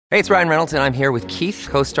Hey, it's Ryan Reynolds, and I'm here with Keith,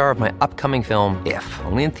 co-star of my upcoming film, If,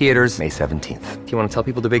 only in theaters May 17th. Do you want to tell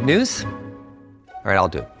people the big news? All right, I'll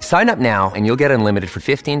do it. Sign up now and you'll get unlimited for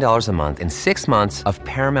 $15 a month and 6 months of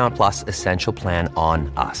Paramount Plus Essential Plan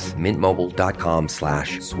on us.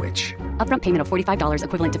 MintMobile.com/switch. Upfront payment of $45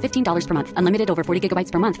 equivalent to $15 per month. Unlimited over 40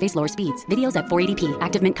 gigabytes per month. Face lower speeds. Videos at 480p.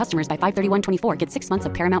 Active Mint customers by 531.24 get 6 months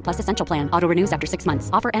of Paramount Plus Essential Plan. Auto renews after 6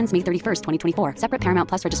 months. Offer ends May 31st, 2024. Separate Paramount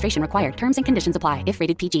Plus registration required. Terms and conditions apply if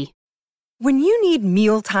rated PG. When you need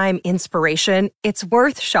mealtime inspiration, it's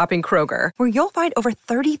worth shopping Kroger, where you'll find over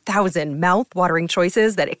 30,000 mouth-watering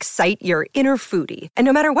choices that excite your inner foodie. And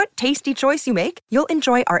no matter what tasty choice you make, you'll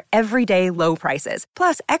enjoy our everyday low prices,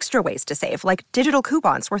 plus extra ways to save, like digital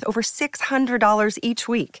coupons worth over $600 each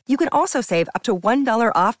week. You can also save up to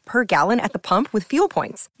 $1 off per gallon at the pump with fuel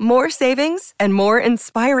points. More savings and more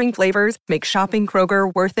inspiring flavors make shopping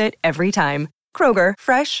Kroger worth it every time. Kroger,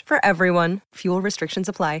 fresh for everyone. Fuel restrictions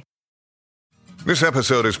apply. This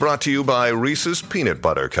episode is brought to you by Reese's Peanut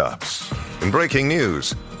Butter Cups. In breaking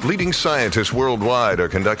news, leading scientists worldwide are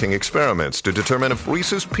conducting experiments to determine if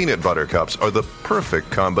Reese's Peanut Butter Cups are the perfect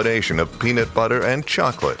combination of peanut butter and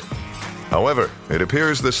chocolate. However, it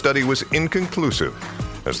appears the study was inconclusive,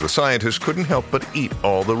 as the scientists couldn't help but eat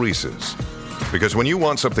all the Reese's. Because when you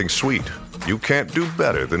want something sweet, you can't do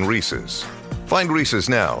better than Reese's. Find Reese's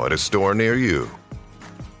now at a store near you.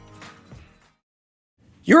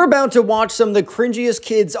 You're about to watch some of the cringiest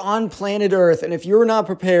kids on planet Earth, and if you're not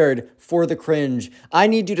prepared for the cringe, I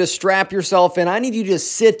need you to strap yourself in, I need you to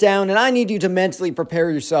sit down, and I need you to mentally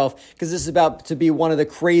prepare yourself, because this is about to be one of the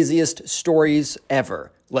craziest stories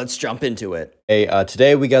ever. Let's jump into it. Hey,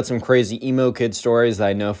 today we got some crazy emo kid stories that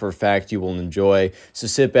I know for a fact you will enjoy. So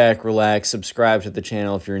sit back, relax, subscribe to the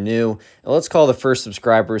channel if you're new, and let's call the first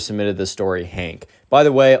subscriber who submitted the story Hank. By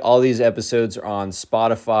the way, all these episodes are on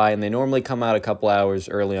Spotify, and they normally come out a couple hours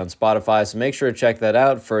early on Spotify, so make sure to check that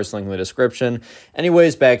out. First link in the description.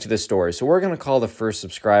 Anyways, back to the story. So we're going to call the first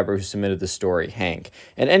subscriber who submitted the story Hank.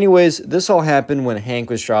 And anyways, this all happened when Hank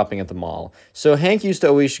was shopping at the mall. So Hank used to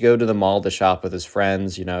always go to the mall to shop with his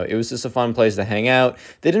friends. You know, it was just a fun place to hang out.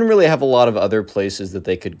 They didn't really have a lot of other places that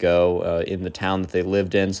they could go in the town that they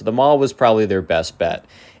lived in, so the mall was probably their best bet.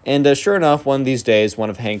 And sure enough, one of these days, one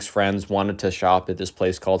of Hank's friends wanted to shop at this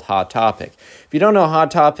place called Hot Topic. If you don't know, Hot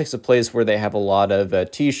Topic's a place where they have a lot of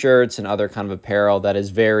t-shirts and other kind of apparel that is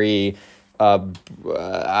very,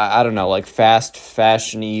 I don't know, like fast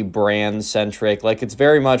fashion-y, brand-centric. Like, it's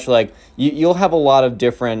very much like, you'll have a lot of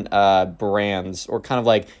different brands, or kind of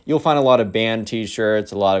like, you'll find a lot of band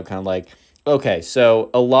t-shirts, a lot of kind of like, okay, so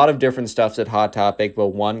a lot of different stuff's at Hot Topic, but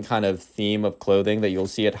one kind of theme of clothing that you'll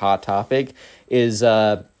see at Hot Topic is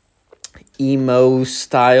emo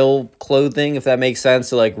style clothing, if that makes sense.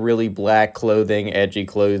 So like really black clothing, edgy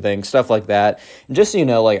clothing, stuff like that. And just so you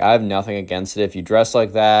know, like, I have nothing against it if you dress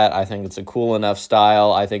like that. I think it's a cool enough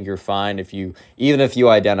style. I think you're fine even if you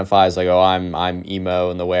identify as like, oh, I'm emo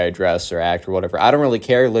in the way I dress or act or whatever. I don't really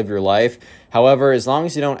care. Live your life. However, as long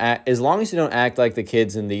as you don't act like the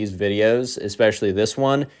kids in these videos, especially this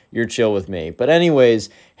one, you're chill with me. But anyways,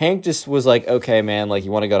 Hank just was like, okay, man, like,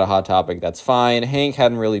 you want to go to Hot Topic, that's fine. Hank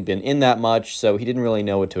hadn't really been in that much, so he didn't really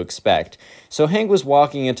know what to expect. So Hank was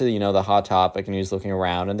walking into, the Hot Topic, and he was looking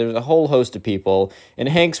around, and there's a whole host of people, and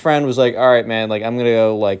Hank's friend was like, all right, man, like, I'm going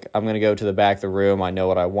to go to the back of the room. I know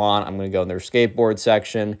what I want. I'm going to go in their skateboard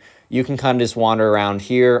section. You can kind of just wander around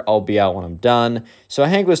here. I'll be out when I'm done. So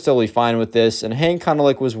Hank was totally fine with this, and Hank kind of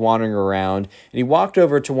like was wandering around, and he walked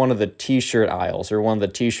over to one of the t-shirt aisles, or one of the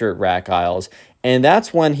t-shirt rack aisles, and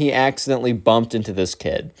that's when he accidentally bumped into this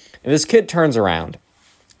kid. And this kid turns around.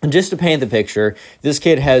 And just to paint the picture, this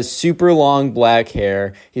kid has super long black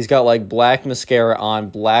hair. He's got like black mascara on,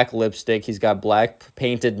 black lipstick. He's got black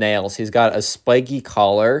painted nails. He's got a spiky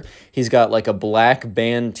collar. He's got like a black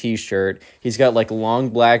band t-shirt. He's got like long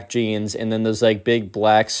black jeans, and then those like big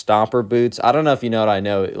black stomper boots. I don't know if you know what I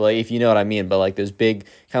know, like if you know what I mean, but like those big,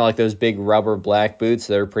 kind of like those big rubber black boots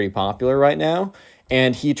that are pretty popular right now.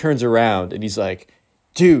 And he turns around and he's like,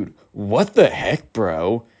 dude, what the heck,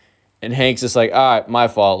 bro? And Hank's just like, all right, my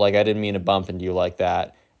fault. Like, I didn't mean to bump into you like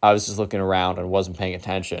that. I was just looking around and wasn't paying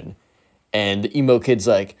attention. And the emo kid's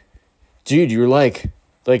like, dude, you're like,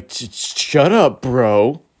 shut up,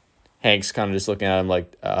 bro. Hank's kind of just looking at him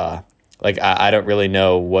like, I don't really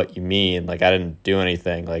know what you mean. Like, I didn't do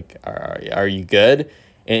anything. Like, are you good?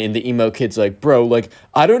 And the emo kid's like, bro, like,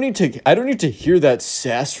 I don't need to hear that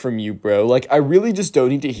sass from you, bro. Like, I really just don't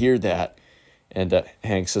need to hear that. And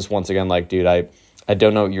Hank's just once again like, dude, I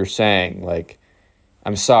don't know what you're saying. Like,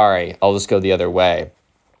 I'm sorry. I'll just go the other way.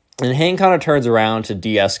 And Hank kind of turns around to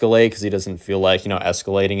de-escalate because he doesn't feel like,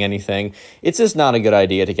 escalating anything. It's just not a good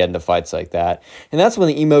idea to get into fights like that. And that's when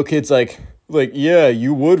the emo kid's like, yeah,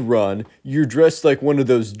 you would run. You're dressed like one of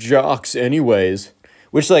those jocks anyways.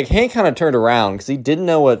 Which, Hank kind of turned around because he didn't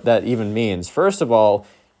know what that even means. First of all,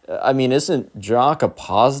 isn't jock a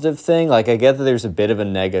positive thing? I get that there's a bit of a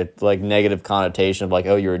negative connotation of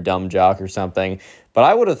oh, you're a dumb jock or something. But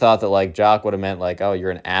I would have thought that jock would have meant oh,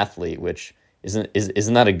 you're an athlete, which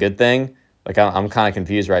isn't that a good thing? I'm kind of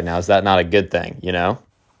confused right now. Is that not a good thing,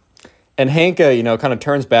 And Hank, kind of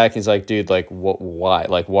turns back and he's like, dude, why?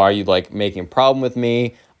 Why are you making a problem with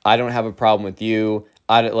me? I don't have a problem with you.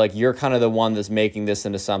 You're kind of the one that's making this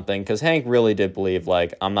into something, because Hank really did believe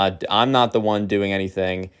I'm not the one doing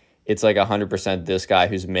anything. It's 100% this guy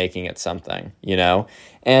who's making it something,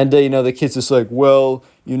 And the kid's just well,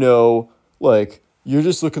 you're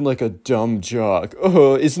just looking like a dumb jock.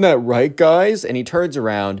 Oh, isn't that right, guys? And he turns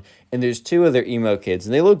around and there's two other emo kids,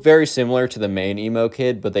 and they look very similar to the main emo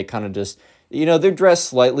kid, but they kind of just they're dressed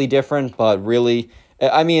slightly different, but really.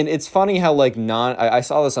 It's funny how, I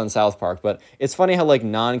saw this on South Park, but it's funny how,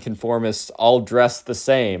 nonconformists all dress the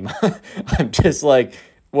same. I'm just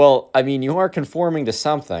well, you are conforming to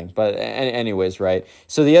something, but anyways, right?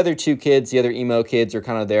 So the other two kids, the other emo kids, are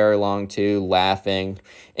kind of there along too, laughing.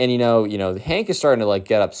 And, Hank is starting to,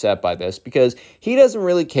 get upset by this because he doesn't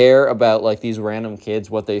really care about, these random kids,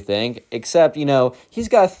 what they think, except, he's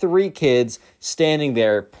got three kids standing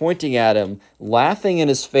there pointing at him, laughing in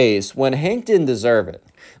his face when Hank didn't deserve it.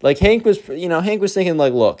 Hank was thinking,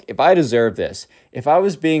 look, if I deserve this, if I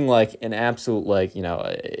was being, an absolute,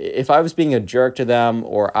 if I was being a jerk to them,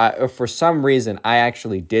 or for some reason I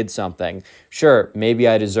actually did something, sure, maybe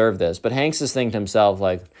I deserve this. But Hank's just thinking to himself,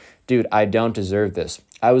 dude, I don't deserve this.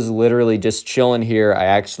 I was literally just chilling here. I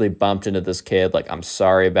actually bumped into this kid. I'm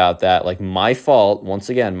sorry about that. My fault. Once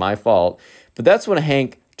again, my fault. But that's when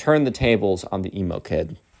Hank turned the tables on the emo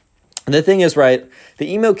kid. And the thing is, right,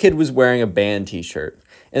 the emo kid was wearing a band t-shirt.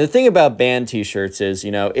 And the thing about band t-shirts is,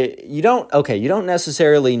 you don't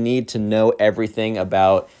necessarily need to know everything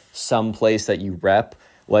about some place that you rep.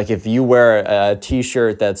 If you wear a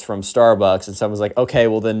t-shirt that's from Starbucks and someone's like, okay,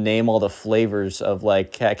 well then name all the flavors of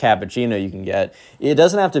cappuccino you can get. It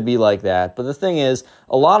doesn't have to be like that. But the thing is,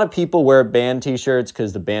 a lot of people wear band t-shirts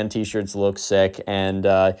because the band t-shirts look sick, and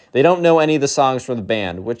they don't know any of the songs from the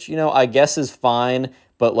band, which, I guess is fine.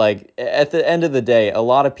 But at the end of the day, a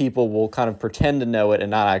lot of people will kind of pretend to know it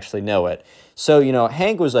and not actually know it. So,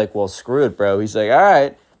 Hank was well, screw it, bro. He's all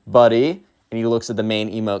right, buddy. And he looks at the main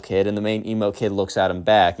emo kid, and the main emo kid looks at him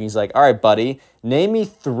back. And he's all right, buddy, name me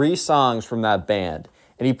 3 songs from that band.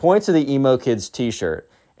 And he points to the emo kid's t-shirt.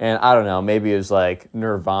 And I don't know, maybe it was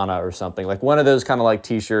Nirvana or something. One of those kind of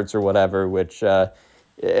t-shirts or whatever, which, and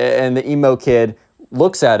the emo kid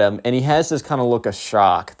looks at him, and he has this kind of look of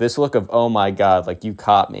shock, this look of, oh my God, you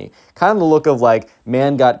caught me. Kind of the look of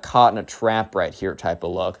man got caught in a trap right here type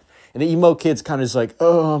of look. And the emo kid's kind of just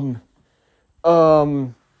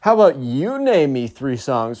how about you name me 3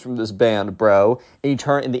 songs from this band, bro? And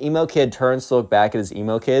the emo kid turns to look back at his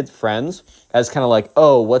emo kid friends as kind of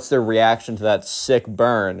oh, what's their reaction to that sick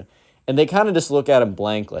burn? And they kind of just look at him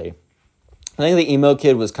blankly. I think the emo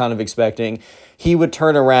kid was kind of expecting he would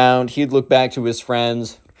turn around, he'd look back to his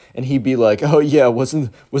friends, and he'd be oh yeah,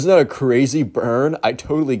 wasn't that a crazy burn? I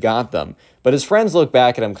totally got them. But his friends look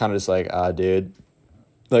back at him kind of just dude,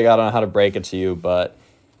 I don't know how to break it to you, but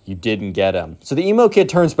you didn't get him. So the emo kid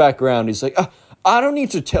turns back around, he's I don't need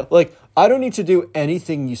to do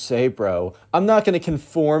anything you say, bro. I'm not going to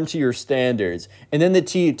conform to your standards. And then the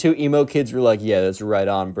two emo kids were yeah, that's right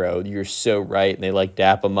on, bro. You're so right. And they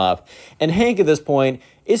dap him up. And Hank at this point,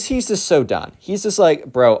 he's just so done. He's just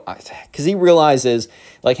bro, because he realizes,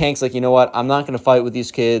 Hank's you know what? I'm not going to fight with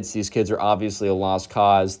these kids. These kids are obviously a lost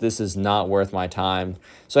cause. This is not worth my time.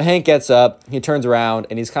 So Hank gets up, he turns around,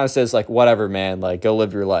 and he kind of says whatever, man, go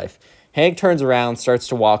live your life. Hank turns around, starts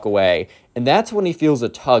to walk away, and that's when he feels a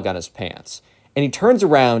tug on his pants. And he turns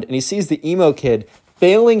around and he sees the emo kid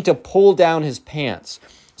failing to pull down his pants.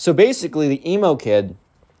 So basically the emo kid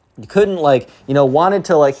couldn't wanted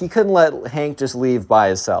to he couldn't let Hank just leave by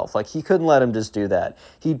himself. He couldn't let him just do that.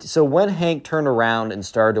 So when Hank turned around and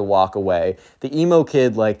started to walk away, the emo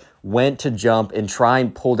kid went to jump and try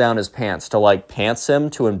and pull down his pants to pants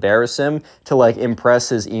him, to embarrass him, to impress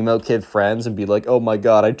his emo kid friends and be oh my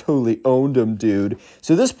God, I totally owned him, dude.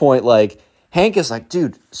 So at this point Hank is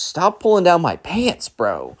dude, stop pulling down my pants,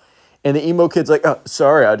 bro. And the emo kid's oh,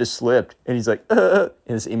 sorry, I just slipped. And he's and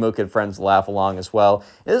his emo kid friends laugh along as well.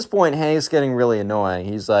 At this point, Hank's getting really annoying.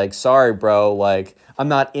 He's sorry, bro, I'm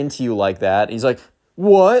not into you like that. And he's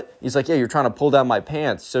what? He's like, yeah, you're trying to pull down my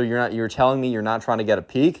pants. So you're telling me you're not trying to get a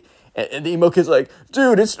peek? And the emo kid's like,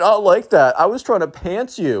 dude, it's not like that. I was trying to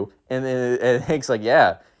pants you. And Hank's like,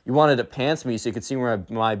 yeah, you wanted to pants me so you could see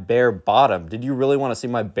my bare bottom. Did you really want to see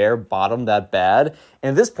my bare bottom that bad?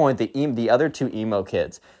 And at this point, the other two emo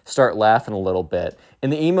kids start laughing a little bit.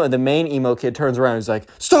 And the main emo kid turns around and he's like,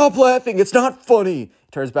 stop laughing, it's not funny.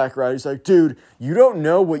 He turns back around, he's like, dude, you don't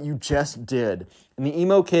know what you just did. And the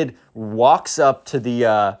emo kid walks up to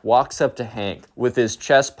Hank with his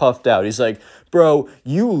chest puffed out. He's like, bro,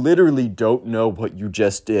 you literally don't know what you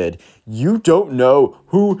just did. You don't know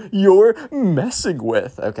who you're messing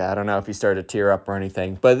with. Okay, I don't know if he started to tear up or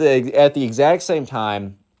anything. But at the exact same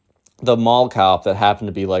time, the mall cop that happened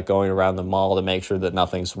to be like going around the mall to make sure that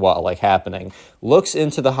nothing's like happening looks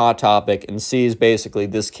into the Hot Topic and sees basically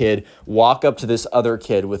this kid walk up to this other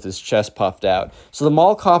kid with his chest puffed out. So the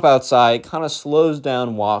mall cop outside kind of slows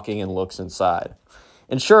down walking and looks inside.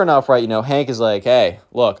 And sure enough, right, Hank is like, hey,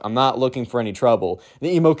 look, I'm not looking for any trouble. And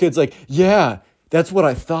the emo kid's like, yeah, that's what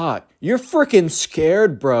I thought. You're freaking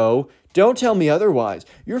scared, bro. Don't tell me otherwise.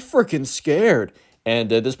 You're freaking scared.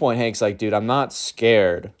 And at this point, Hank's like, dude, I'm not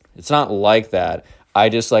scared. It's not like that. I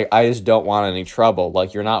just don't want any trouble.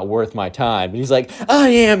 Like, you're not worth my time. And he's like, I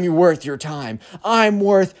am worth your time. I'm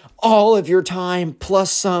worth all of your time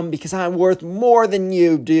plus some because I'm worth more than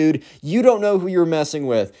you, dude. You don't know who you're messing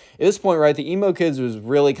with. At this point, right, the emo kids was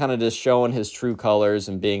really kind of just showing his true colors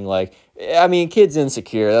and being like, I mean, kid's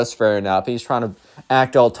insecure. That's fair enough. He's trying to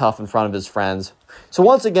act all tough in front of his friends. So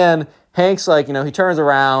once again, Hank's like, he turns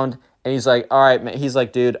around and he's like, all right, man. He's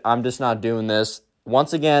like, dude, I'm just not doing this.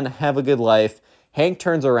 Once again, have a good life. Hank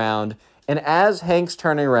turns around, and as Hank's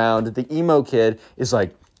turning around, the emo kid is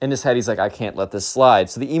like, in his head, he's like, I can't let this slide.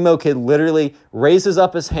 So the emo kid literally raises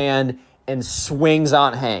up his hand and swings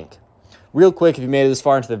on Hank. Real quick, if you made it this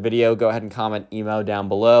far into the video, go ahead and comment emo down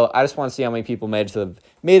below. I just want to see how many people made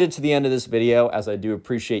it to the end of this video, as I do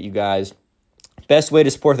appreciate you guys. Best way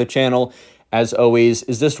to support the channel, as always,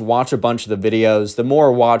 is just watch a bunch of the videos. The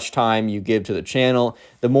more watch time you give to the channel,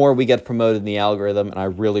 the more we get promoted in the algorithm, and I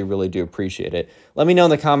really, really do appreciate it. Let me know in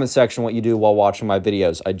the comment section what you do while watching my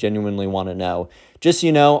videos. I genuinely want to know. Just so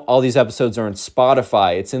you know, all these episodes are on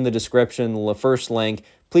Spotify. It's in the description, the first link.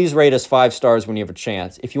 Please rate us 5 stars when you have a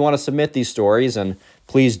chance. If you want to submit these stories, and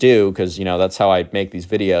please do, because, that's how I make these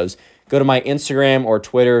videos, go to my Instagram or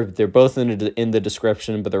Twitter. They're both in the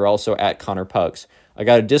description, but they're also at Connor Pugs. I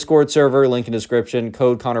got a Discord server, link in description,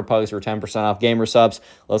 code ConnorPugs for 10% off gamer subs.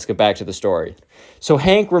 Let's get back to the story. So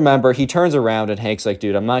Hank, remember, he turns around and Hank's like,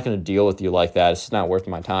 dude, I'm not going to deal with you like that. It's not worth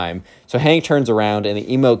my time. So Hank turns around and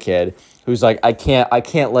the emo kid, who's like, I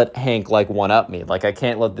can't let Hank like one-up me. Like, I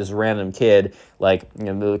can't let this random kid like,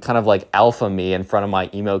 kind of like alpha me in front of my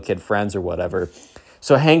emo kid friends or whatever.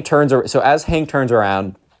 So as Hank turns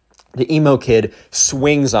around, the emo kid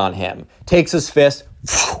swings on him, takes his fist.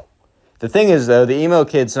 The thing is, though, the emo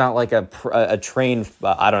kid's not like a trained,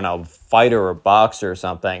 fighter or boxer or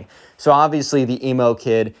something. So obviously the emo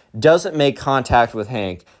kid doesn't make contact with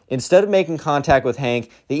Hank. Instead of making contact with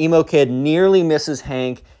Hank, the emo kid nearly misses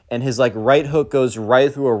Hank, and his right hook goes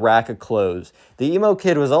right through a rack of clothes. The emo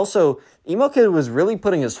kid was really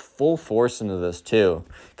putting his full force into this too.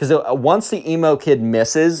 Because once the emo kid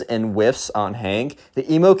misses and whiffs on Hank,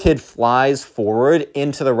 the emo kid flies forward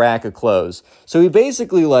into the rack of clothes. So he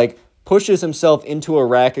basically pushes himself into a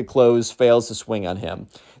rack of clothes, fails to swing on him.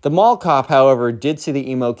 The mall cop, however, did see the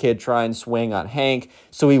emo kid try and swing on Hank,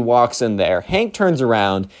 so he walks in there. Hank turns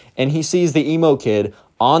around, and he sees the emo kid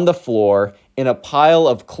on the floor in a pile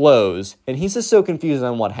of clothes, and he's just so confused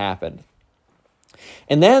on what happened.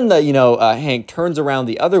 And then, Hank turns around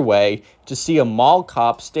the other way to see a mall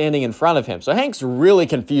cop standing in front of him. So Hank's really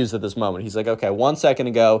confused at this moment. He's like, okay, 1 second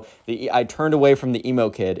ago, I turned away from the emo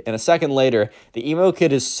kid. And a second later, the emo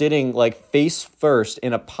kid is sitting, face first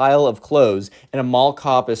in a pile of clothes, and a mall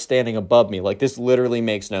cop is standing above me. This literally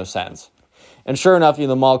makes no sense. And sure enough,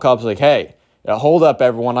 the mall cop's like, hey, hold up,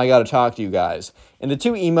 everyone, I got to talk to you guys. And the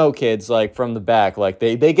two emo kids, from the back,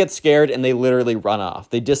 they get scared and they literally run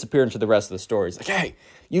off. They disappear into the rest of the story. It's like, hey,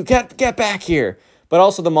 you get back here. But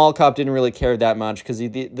also the mall cop didn't really care that much because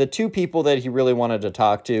the two people that he really wanted to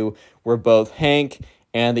talk to were both Hank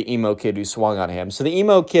and the emo kid who swung on him. So the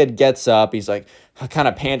emo kid gets up. He's kind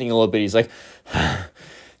of panting a little bit. He's like, and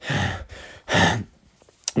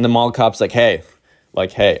the mall cop's like, hey,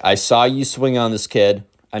 I saw you swing on this kid.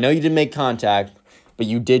 I know you didn't make contact, but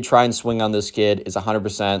you did try and swing on this kid. It's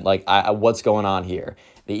 100%. What's going on here?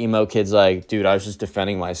 The emo kid's like, dude, I was just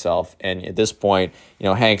defending myself. And at this point,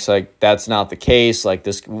 Hank's like, that's not the case.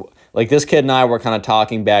 This kid and I were kind of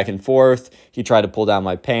talking back and forth. He tried to pull down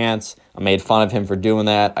my pants. I made fun of him for doing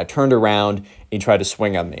that. I turned around and he tried to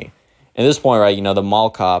swing on me. At this point, right, the mall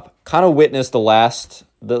cop kind of witnessed the last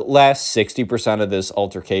 60% of this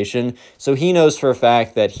altercation. So he knows for a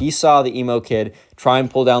fact that he saw the emo kid try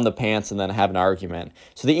and pull down the pants and then have an argument.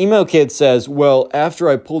 So the emo kid says, well, after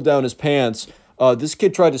I pulled down his pants, this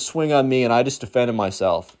kid tried to swing on me and I just defended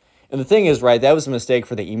myself. And the thing is, right, that was a mistake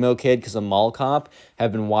for the emo kid because the mall cop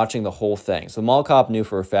had been watching the whole thing. So the mall cop knew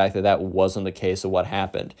for a fact that that wasn't the case of what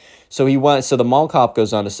happened. So the mall cop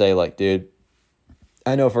goes on to say, like, dude,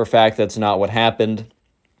 I know for a fact that's not what happened.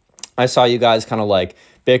 I saw you guys kind of like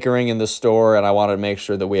bickering in the store and I wanted to make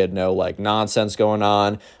sure that we had no like nonsense going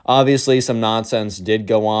on. Obviously some nonsense did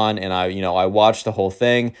go on and I watched the whole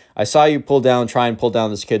thing. I saw you try and pull down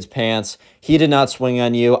this kid's pants. He did not swing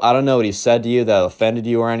on you. I don't know what he said to you that offended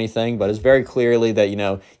you or anything, but it's very clearly that,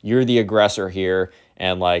 you're the aggressor here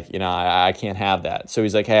and I can't have that. So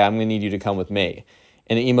he's like, hey, I'm going to need you to come with me.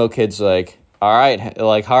 And the emo kid's like, all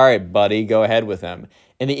right, buddy, go ahead with him.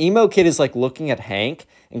 And the emo kid is like looking at Hank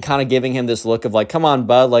and kind of giving him this look of like, come on,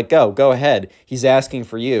 bud, like go ahead. He's asking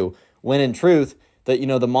for you. When in truth,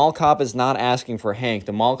 the mall cop is not asking for Hank.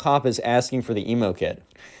 The mall cop is asking for the emo kid.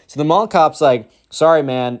 So the mall cop's like, sorry,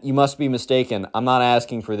 man, you must be mistaken. I'm not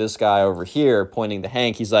asking for this guy over here, pointing to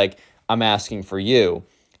Hank. He's like, I'm asking for you.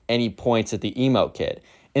 And he points at the emo kid.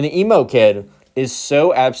 And the emo kid is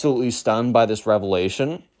so absolutely stunned by this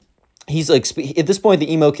revelation. He's like, at this point,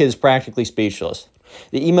 the emo kid is practically speechless.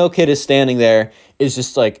 The emo kid is standing there, is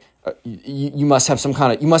just like, you must have some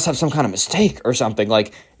kind of mistake or something.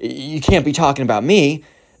 Like, you can't be talking about me.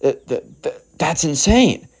 That's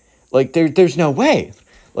insane. Like, there's no way.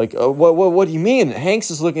 Like, what do you mean? Hanks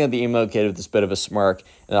is looking at the emo kid with this bit of a smirk,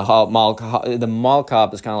 and the mall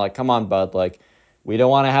cop is kind of like, come on, bud, like, we don't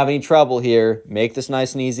want to have any trouble here. Make this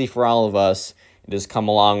nice and easy for all of us, and just come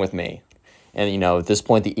along with me. And, at this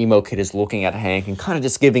point, the emo kid is looking at Hank and kind of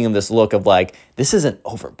just giving him this look of like, this isn't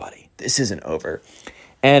over, buddy. This isn't over.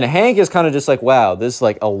 And Hank is kind of just like, wow, this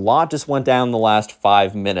like a lot just went down in the last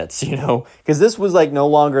 5 minutes, because this was like no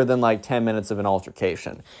longer than like 10 minutes of an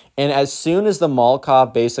altercation. And as soon as the mall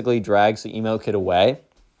cop basically drags the emo kid away,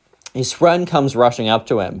 his friend comes rushing up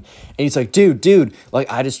to him, and he's like, dude, like,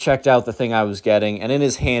 I just checked out the thing I was getting, and in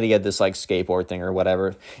his hand, he had this, like, skateboard thing or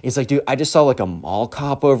whatever. He's like, dude, I just saw, like, a mall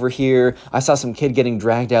cop over here. I saw some kid getting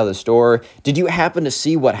dragged out of the store. Did you happen to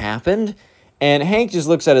see what happened? And Hank just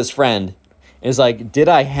looks at his friend, and is like, did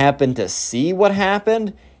I happen to see what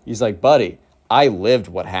happened? He's like, buddy, I lived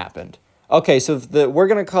what happened. Okay, so we're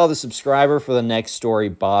going to call the subscriber for the next story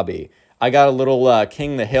Bobby. I got a little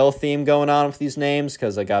King the Hill theme going on with these names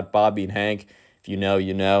because I got Bobby and Hank. If you know,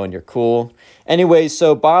 you know, and you're cool. Anyway,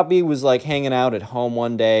 so Bobby was like hanging out at home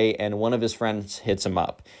one day and one of his friends hits him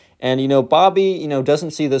up. And, Bobby,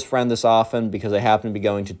 doesn't see this friend this often because they happen to be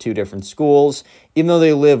going to two different schools, even though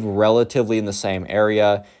they live relatively in the same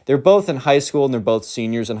area. They're both in high school and they're both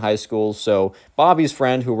seniors in high school. So Bobby's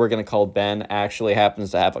friend, who we're going to call Ben, actually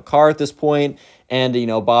happens to have a car at this point. And,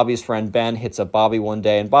 Bobby's friend Ben hits up Bobby one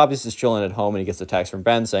day and Bobby's just chilling at home and he gets a text from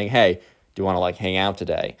Ben saying, hey, do you want to like hang out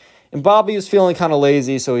today? And Bobby was feeling kind of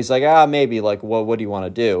lazy. So he's like, maybe, like, what do you want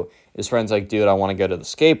to do? His friend's like, dude, I want to go to the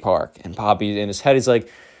skate park. And Bobby in his head, he's like,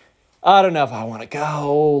 I don't know if I want to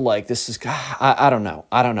go. Like, this is, I don't know.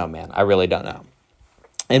 I don't know, man. I really don't know.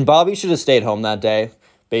 And Bobby should have stayed home that day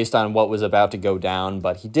based on what was about to go down,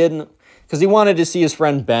 but he didn't because he wanted to see his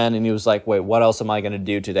friend Ben, and he was like, wait, what else am I going to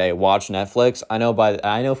do today? Watch Netflix? I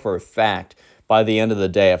know for a fact by the end of the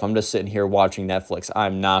day, if I'm just sitting here watching Netflix,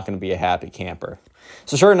 I'm not going to be a happy camper.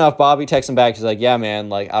 So sure enough, Bobby texts him back. He's like, yeah, man,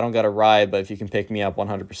 like, I don't got a ride, but if you can pick me up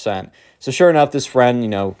 100%. So sure enough, this friend,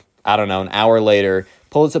 I don't know, an hour later,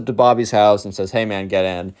 pulls up to Bobby's house and says, hey, man, get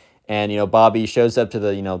in. And, Bobby shows up to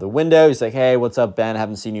the window. He's like, hey, what's up, Ben?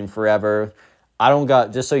 Haven't seen you in forever.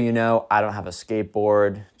 Just so you know, I don't have a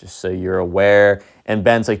skateboard, just so you're aware. And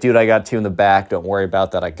Ben's like, dude, I got two in the back. Don't worry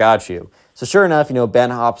about that. I got you. So sure enough, Ben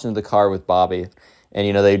hops into the car with Bobby.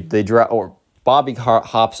 And, they drive, or Bobby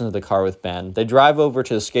hops into the car with Ben. They drive over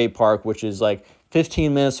to the skate park, which is like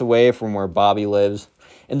 15 minutes away from where Bobby lives.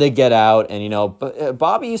 And they get out, and,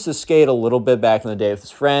 Bobby used to skate a little bit back in the day with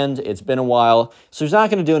his friend. It's been a while, so he's not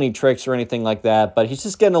going to do any tricks or anything like that, but he's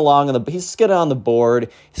just getting he's just getting on the board.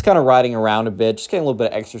 He's kind of riding around a bit, just getting a little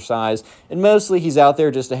bit of exercise. And mostly he's out there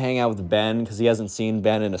just to hang out with Ben because he hasn't seen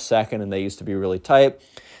Ben in a second, and they used to be really tight.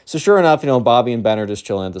 So sure enough, Bobby and Ben are just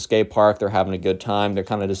chilling at the skate park. They're having a good time. They're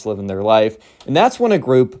kind of just living their life. And that's when a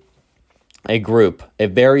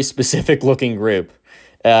very specific looking group,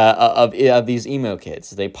 of these emo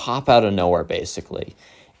kids. They pop out of nowhere, basically,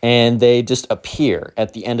 and they just appear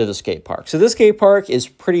at the end of the skate park. So this skate park is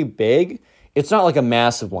pretty big. It's not like a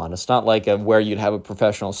massive one. It's not like where you'd have a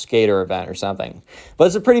professional skater event or something. But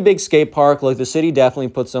it's a pretty big skate park. Like, the city definitely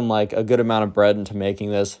put some, like, a good amount of bread into making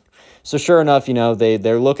this. So sure enough,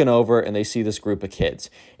 they're looking over and they see this group of kids.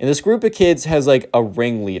 And this group of kids has, like, a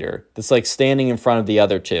ringleader that's, like, standing in front of the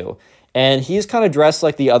other two. And he's kind of dressed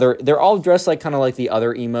like they're all dressed like kind of like the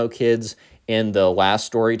other emo kids in the last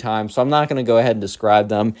story time. So I'm not going to go ahead and describe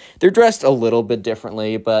them. They're dressed a little bit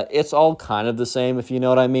differently, but it's all kind of the same, if you know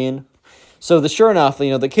what I mean. So sure enough,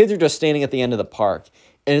 the kids are just standing at the end of the park.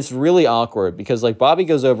 And it's really awkward because, like, Bobby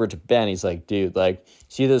goes over to Ben. He's like, dude, like,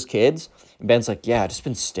 see those kids? And Ben's like, yeah, I've just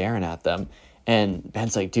been staring at them. And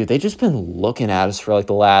Ben's like, dude, they just been looking at us for, like,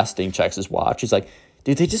 the last thing. Checks his watch. He's like,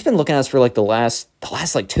 dude, they just been looking at us for, like, the last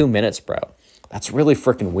like, 2 minutes, bro. That's really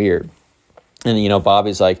freaking weird. And,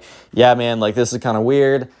 Bobby's like, yeah, man, like, this is kind of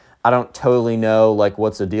weird. I don't totally know, like,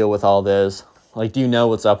 what's the deal with all this. Like, do you know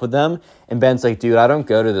what's up with them? And Ben's like, dude, I don't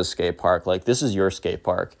go to this skate park. Like, this is your skate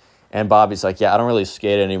park. And Bobby's like, yeah, I don't really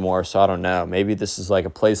skate anymore, so I don't know. Maybe this is, like, a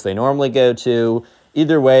place they normally go to.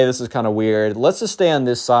 Either way, this is kind of weird. Let's just stay on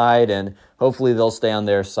this side, and hopefully they'll stay on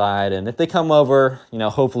their side. And if they come over,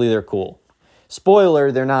 hopefully they're cool.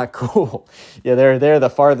 Spoiler, they're not cool. Yeah, they're the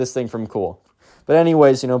farthest thing from cool. But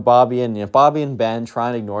anyways, Bobby and Ben try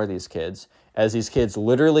and ignore these kids. As these kids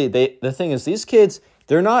literally, the thing is, these kids,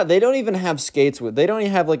 they don't even have they don't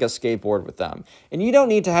even have, like, a skateboard with them. And you don't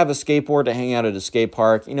need to have a skateboard to hang out at a skate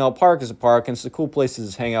park. A park is a park, and it's a cool place to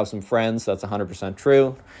just hang out with some friends. That's 100%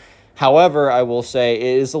 true. However, I will say it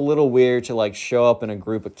is a little weird to, like, show up in a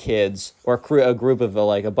group of kids or a group of,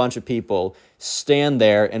 like, a bunch of people, stand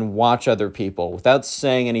there and watch other people without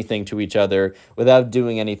saying anything to each other, without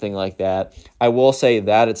doing anything like that. I will say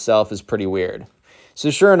that itself is pretty weird. So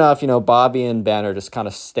sure enough, Bobby and Ben are just kind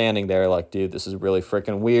of standing there like, dude, this is really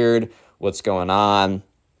freaking weird. What's going on?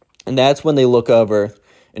 And that's when they look over,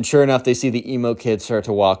 and sure enough, they see the emo kids start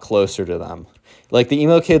to walk closer to them. Like, the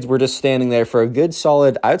emo kids were just standing there for a good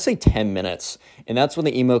solid, I would say 10 minutes. And that's when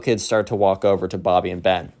the emo kids start to walk over to Bobby and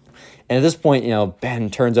Ben. And at this point, Ben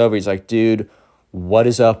turns over. He's like, dude, what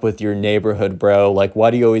is up with your neighborhood, bro? Like,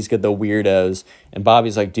 why do you always get the weirdos? And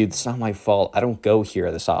Bobby's like, dude, it's not my fault. I don't go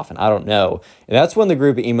here this often. I don't know. And that's when the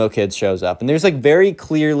group of emo kids shows up. And there's, like, very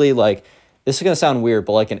clearly, like, this is going to sound weird,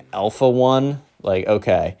 but, like, an alpha one. Like,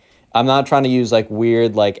 okay. I'm not trying to use, like,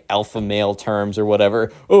 weird, like, alpha male terms or whatever.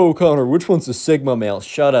 Oh, Connor, which one's the sigma male?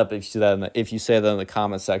 Shut up if you say that in the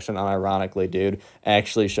comment section unironically, dude.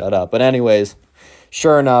 Actually, shut up. But anyways,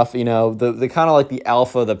 sure enough, the kind of like the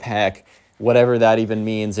alpha of the pack, whatever that even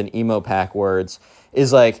means in emo pack words,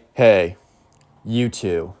 is like, hey, you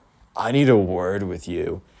two, I need a word with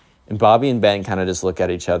you. And Bobby and Ben kind of just look at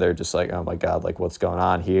each other just like, oh my God, like, what's going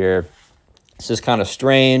on here? It's just kind of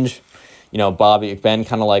strange. Ben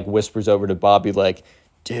kind of, like, whispers over to Bobby like,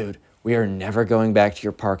 dude, we are never going back to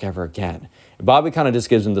your park ever again. And Bobby kind of just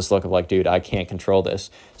gives him this look of like, dude, I can't control this.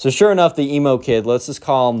 So sure enough, the emo kid, let's just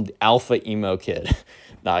call him the alpha emo kid.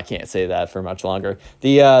 No, I can't say that for much longer.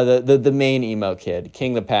 The main emo kid,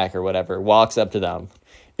 King the Pack or whatever, walks up to them.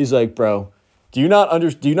 He's like, bro, do you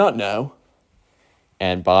not know?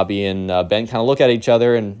 And Bobby and Ben kind of look at each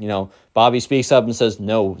other, and, Bobby speaks up and says,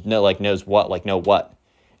 no, like, knows what? Like, no what?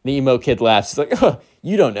 The emo kid laughs. He's like, oh,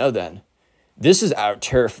 you don't know then. This is our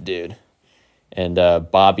turf, dude. And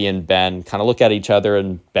Bobby and Ben kind of look at each other,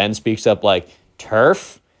 and Ben speaks up like,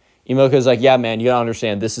 turf? Emo kid's like, yeah, man, you don't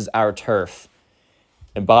understand. This is our turf.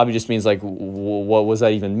 And Bobby just means, like, what does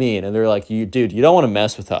that even mean? And they're like, dude, you don't want to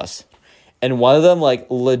mess with us. And one of them, like,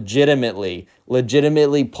 legitimately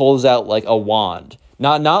pulls out, like, a wand.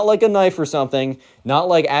 Not like a knife or something, not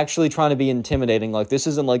like actually trying to be intimidating. Like, this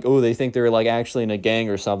isn't like, oh, they think they're, like, actually in a gang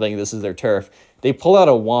or something. This is their turf. They pull out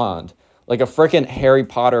a wand, like a freaking Harry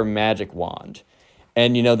Potter magic wand.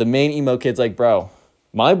 And, the main emo kid's like, bro,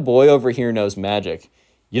 my boy over here knows magic.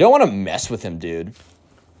 You don't want to mess with him, dude.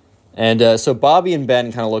 And so Bobby and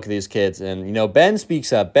Ben kind of look at these kids, and, Ben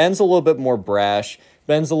speaks up. Ben's a little bit more brash.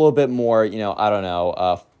 Ben's a little bit more, I don't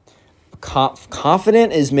know,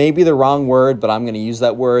 confident is maybe the wrong word, but I'm going to use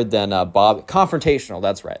that word than Bob. Confrontational,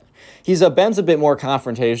 that's right. Ben's a bit more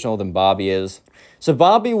confrontational than Bobby is. So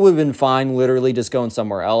Bobby would have been fine literally just going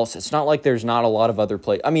somewhere else. It's not like there's not a lot of other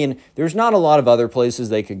places. I mean, there's not a lot of other places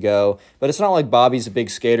they could go, but it's not like Bobby's a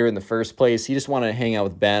big skater in the first place. He just wanted to hang out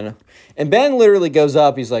with Ben. And Ben literally goes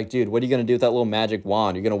up. He's like, dude, what are you going to do with that little magic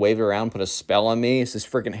wand? You're going to wave it around, put a spell on me? It's this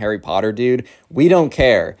freaking Harry Potter, dude. We don't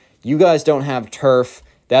care. You guys don't have turf.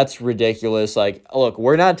 That's ridiculous. Like, look,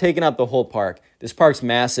 we're not taking up the whole park. This park's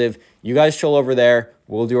massive. You guys chill over there.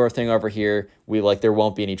 We'll do our thing over here. There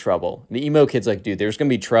won't be any trouble. The emo kid's like, dude, there's going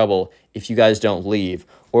to be trouble if you guys don't leave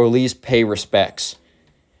or at least pay respects.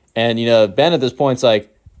 And, Ben at this point's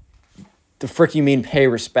like, the frick you mean pay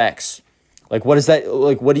respects? Like, what is that?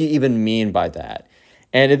 Like, what do you even mean by that?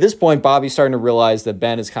 And at this point, Bobby's starting to realize that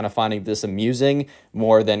Ben is kind of finding this amusing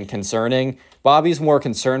more than concerning. Bobby's more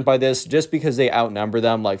concerned by this just because they outnumber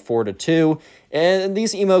them like 4-2. And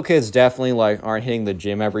these emo kids definitely like aren't hitting the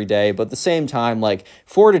gym every day. But at the same time, like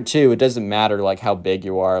 4-2, it doesn't matter like how big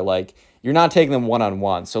you are. Like, you're not taking them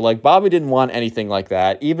one-on-one. So like Bobby didn't want anything like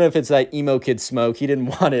that. Even if it's that emo kid smoke, he didn't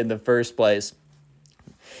want it in the first place.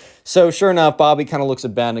 So sure enough, Bobby kind of looks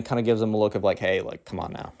at Ben and kind of gives him a look of like, hey, like, come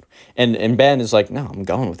on now. And Ben is like, no, I'm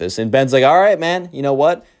going with this. And Ben's like, all right, man, you know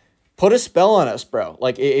what? Put a spell on us, bro.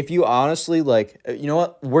 Like, if you honestly, like, you know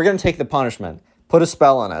what? We're going to take the punishment. Put a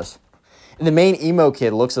spell on us. And the main emo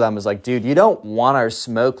kid looks at them and is like, dude, you don't want our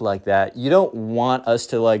smoke like that. You don't want us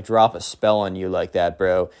to, like, drop a spell on you like that,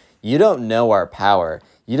 bro. You don't know our power.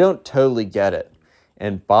 You don't totally get it.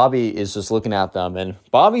 And Bobby is just looking at them. And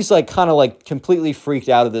Bobby's like kind of like completely freaked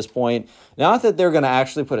out at this point. Not that they're going to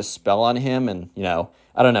actually put a spell on him and,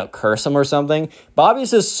 I don't know, curse him or something. Bobby's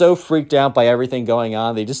just so freaked out by everything going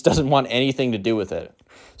on that he just doesn't want anything to do with it.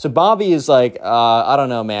 So Bobby is like, I don't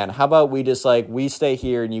know, man. How about we just like, we stay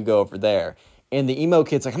here and you go over there. And the emo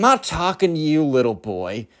kid's like, I'm not talking to you, little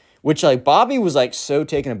boy. Which, like, Bobby was, like, so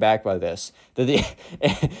taken aback by this.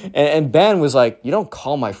 And Ben was like, you don't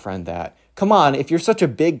call my friend that. Come on, if you're such a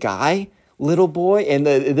big guy, little boy. And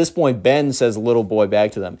at this point, Ben says little boy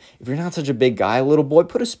back to them. If you're not such a big guy, little boy,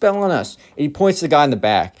 put a spell on us. And he points to the guy in the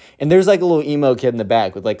back. And there's, like, a little emo kid in the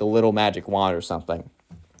back with, like, a little magic wand or something.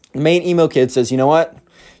 The main emo kid says, you know what?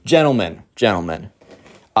 Gentlemen,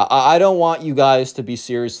 I don't want you guys to be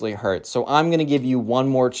seriously hurt. So I'm going to give you one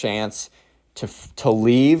more chance to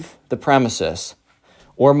leave the premises,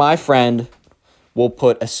 or my friend will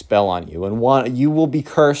put a spell on you, and you will be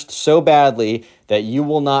cursed so badly that you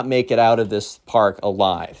will not make it out of this park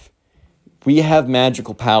alive. We have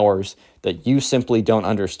magical powers that you simply don't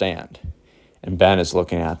understand. And Ben is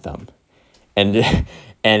looking at them,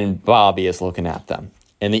 and Bobby is looking at them,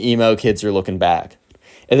 and the emo kids are looking back.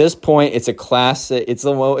 At this point, it's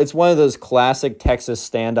one of those classic Texas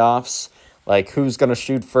standoffs. Like, who's going to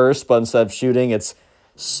shoot first, but instead of shooting, it's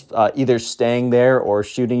either staying there or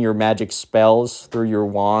shooting your magic spells through your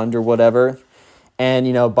wand or whatever. And,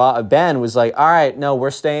 Ben was like, all right, no, we're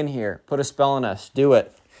staying here. Put a spell on us. Do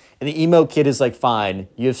it. And the emo kid is like, fine,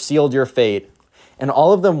 you've sealed your fate. And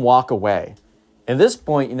all of them walk away. At this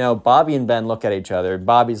point, Bobby and Ben look at each other.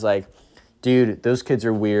 Bobby's like, dude, those kids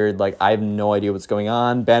are weird. Like, I have no idea what's going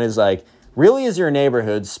on. Ben is like, really is your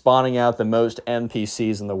neighborhood spawning out the most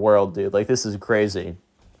NPCs in the world, dude? Like, this is crazy.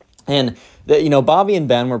 And, Bobby and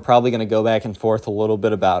Ben were probably going to go back and forth a little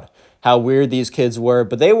bit about how weird these kids were,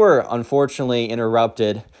 but they were unfortunately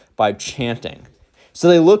interrupted by chanting. So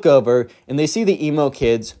they look over and they see the emo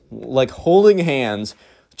kids, like, holding hands,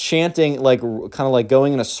 chanting, like, kind of like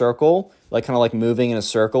going in a circle, like kind of like moving in a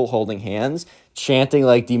circle, holding hands, chanting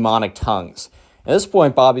like demonic tongues. At this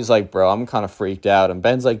point, Bobby's like, bro, I'm kind of freaked out. And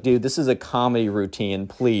Ben's like, dude, this is a comedy routine.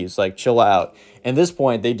 Please, like, chill out. And at this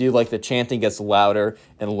point, they do, like, the chanting gets louder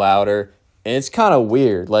and louder. And it's kind of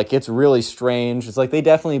weird. Like, it's really strange. It's like they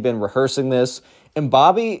definitely been rehearsing this. And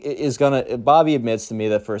Bobby admits to me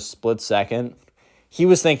that for a split second, he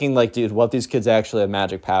was thinking, like, dude, what if these kids actually have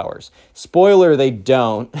magic powers? Spoiler, they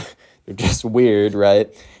don't. They're just weird,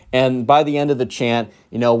 right? And by the end of the chant,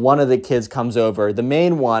 one of the kids comes over. The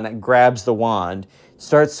main one grabs the wand,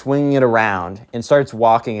 starts swinging it around, and starts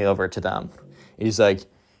walking over to them. He's like,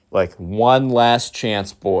 one last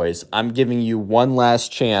chance, boys. I'm giving you one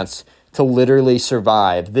last chance to literally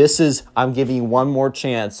survive. I'm giving you one more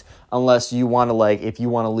chance unless you want to, if you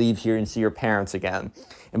want to leave here and see your parents again.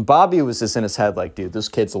 And Bobby was just in his head like, dude, this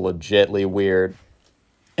kid's legitly weird.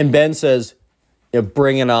 And Ben says,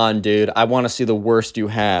 bring it on, dude. I want to see the worst you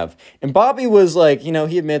have. And Bobby was like,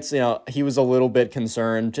 he admits, he was a little bit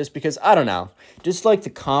concerned just because, I don't know, just like the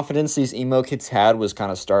confidence these emo kids had was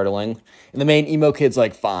kind of startling. And the main emo kid's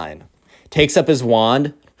like, fine. Takes up his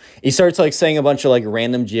wand. He starts like saying a bunch of like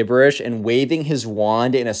random gibberish and waving his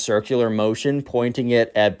wand in a circular motion, pointing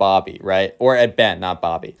it at Bobby, right? Or at Ben, not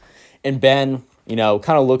Bobby. And Ben,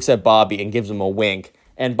 kind of looks at Bobby and gives him a wink.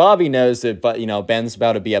 And Bobby knows that, Ben's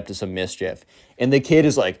about to be up to some mischief. And the kid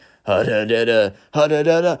is like, ha-da-da-da,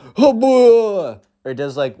 ha-da-da-da, ha-boah, or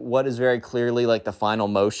does like what is very clearly like the final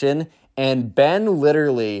motion. And Ben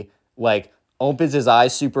literally like opens his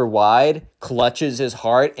eyes super wide, clutches his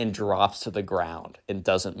heart, and drops to the ground and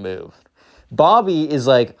doesn't move. Bobby is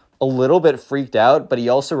like a little bit freaked out, but he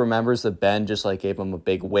also remembers that Ben just like gave him a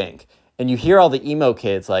big wink. And you hear all the emo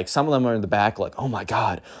kids, like some of them are in the back like, oh my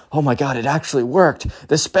God, it actually worked.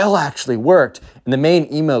 The spell actually worked. And the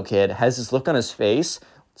main emo kid has this look on his face,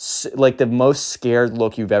 like the most scared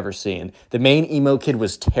look you've ever seen. The main emo kid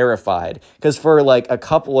was terrified because for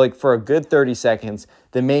a good 30 seconds,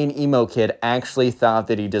 the main emo kid actually thought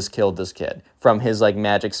that he just killed this kid from his like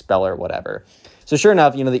magic spell or whatever. So sure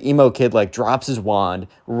enough, the emo kid like drops his wand,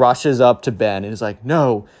 rushes up to Ben and is like,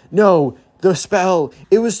 no, the spell,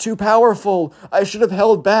 it was too powerful. I should have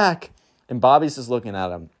held back. And Bobby's just looking at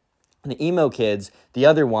him. And the emo kids, the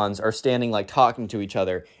other ones, are standing like talking to each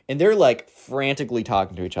other. And they're like frantically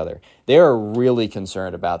talking to each other. They're really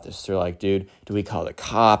concerned about this. They're like, dude, do we call the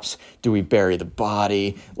cops? Do we bury the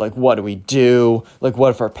body? Like, what do we do? Like, what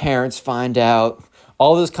if our parents find out?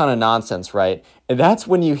 All this kind of nonsense, right? And that's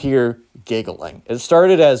when you hear giggling. It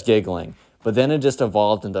started as giggling, but then it just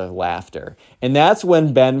evolved into laughter. And that's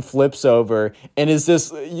when Ben flips over and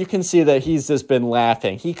you can see that he's just been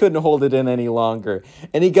laughing. He couldn't hold it in any longer.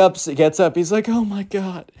 And he gets up, he's like, oh my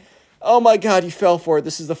God, you fell for it.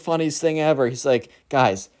 This is the funniest thing ever. He's like,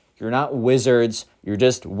 guys, you're not wizards, you're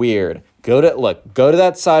just weird. Go to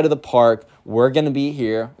that side of the park. We're going to be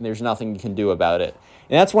here, and there's nothing you can do about it.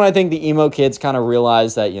 And that's when I think the emo kids kind of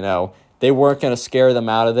realized that, they weren't going to scare them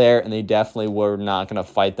out of there, and they definitely were not going to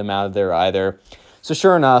fight them out of there either. So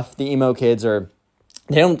sure enough, the emo kids they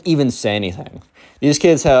don't even say anything. These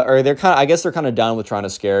kids they're kind of done with trying to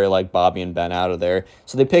scare like Bobby and Ben out of there.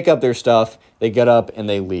 So they pick up their stuff, they get up, and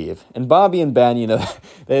they leave. And Bobby and Ben,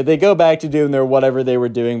 they go back to doing their whatever they were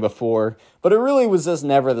doing before. But it really was just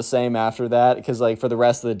never the same after that, because like for the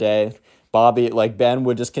rest of the day, Ben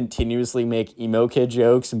would just continuously make emo kid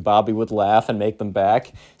jokes and Bobby would laugh and make them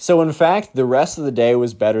back. So in fact, the rest of the day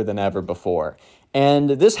was better than ever before. And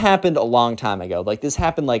this happened a long time ago. Like this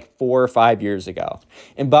happened like 4 or 5 years ago.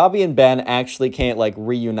 And Bobby and Ben actually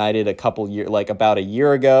reunited about a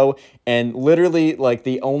year ago. And literally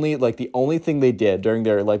the only thing they did during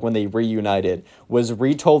their when they reunited was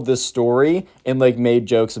retold this story and made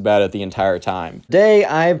jokes about it the entire time. Today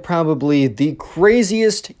I have probably the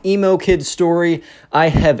craziest emo kid story I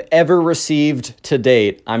have ever received to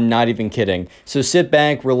date. I'm not even kidding. So sit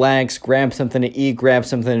back, relax, grab something to eat, grab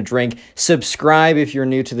something to drink, subscribe if you're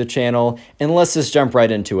new to the channel, and let's just jump right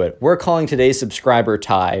into it. We're calling today's subscriber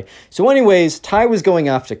Ty. So anyways, Ty was going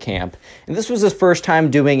off to camp, and this was his first time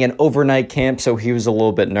doing an overnight camp, so he was a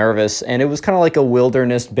little bit nervous, and it was kind of like a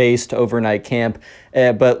wilderness-based overnight camp,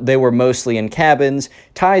 but they were mostly in cabins.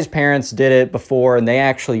 Ty's parents did it before, and they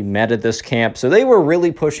actually met at this camp, so they were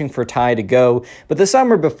really pushing for Ty to go, but the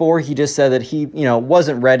summer before, he just said that he,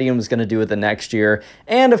 wasn't ready and was going to do it the next year,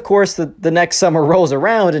 and of course, the next summer rolls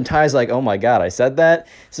around, and Ty's like, oh my God, I said that?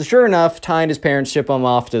 So sure enough, Ty and his parents ship him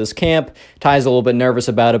off to this camp. Ty's a little bit nervous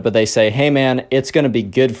about it, but they say, hey man, it's going to be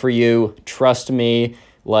good for you. Trust me.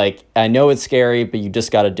 I know it's scary, but you just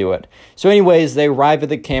got to do it. So anyways, they arrive at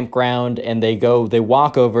the campground and they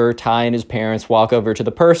Ty and his parents walk over to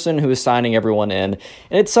the person who is signing everyone in.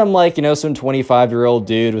 And it's some 25-year-old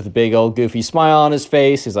dude with a big old goofy smile on his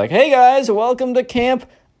face. He's like, hey guys, welcome to Camp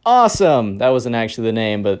Awesome. That wasn't actually the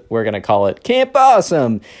name, but we're going to call it Camp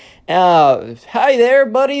Awesome. Hi there,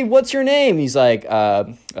 buddy. What's your name? He's like,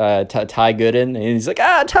 Ty Gooden. And he's like,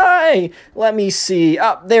 Ty, let me see.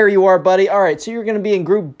 There you are, buddy. All right, so you're going to be in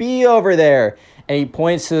group B over there. And he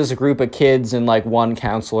points to this group of kids and one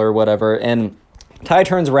counselor or whatever. And Ty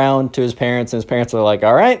turns around to his parents, and his parents are like,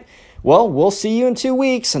 all right, well, we'll see you in 2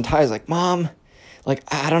 weeks. And Ty's like, Mom,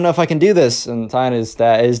 I don't know if I can do this. And Ty and his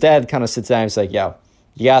dad kind of sits down and he's like, yo,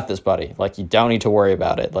 you got this, buddy. You don't need to worry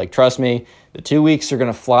about it. Trust me, the 2 weeks are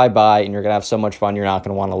going to fly by and you're going to have so much fun, you're not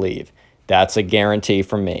going to want to leave. That's a guarantee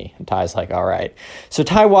from me. And Ty's like, all right. So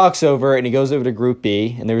Ty walks over and he goes over to group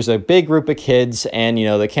B, and there's a big group of kids, and,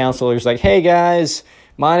 the counselor's like, hey, guys,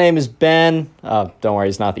 my name is Ben. Don't worry,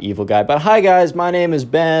 he's not the evil guy. But hi, guys, my name is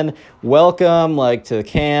Ben. Welcome, to the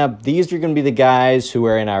camp. These are going to be the guys who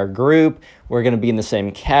are in our group. We're going to be in the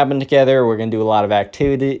same cabin together. We're going to do a lot of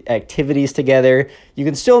activities together. You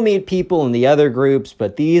can still meet people in the other groups,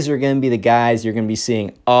 but these are going to be the guys you're going to be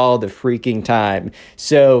seeing all the freaking time.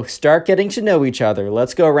 So start getting to know each other.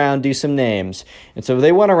 Let's go around, do some names. And so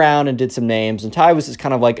they went around and did some names, and Ty was just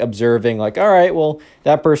kind of observing, all right, well,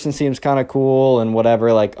 that person seems kind of cool and whatever,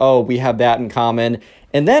 oh, we have that in common.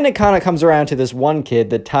 And then it kind of comes around to this one kid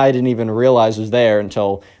that Ty didn't even realize was there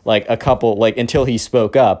until until he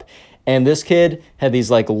spoke up. And this kid had these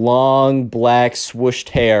like long black swooshed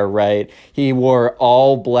hair, right? He wore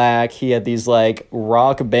all black. He had these like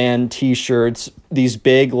rock band t-shirts, these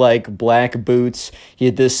big like black boots. He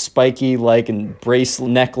had this spiky like bracelet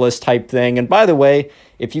necklace type thing. And by the way,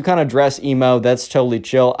 if you kind of dress emo, that's totally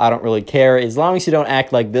chill. I don't really care. As long as you don't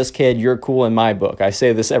act like this kid, you're cool in my book. I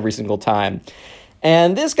say this every single time.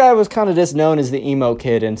 And this guy was kind of just known as the emo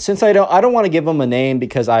kid. And since I don't want to give him a name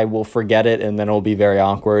because I will forget it and then it'll be very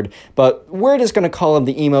awkward. But we're just going to call him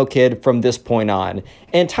the emo kid from this point on.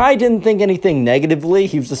 And Ty didn't think anything negatively.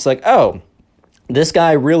 He was just like, oh, this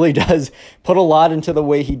guy really does put a lot into the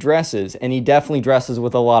way he dresses, and he definitely dresses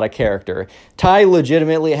with a lot of character. Ty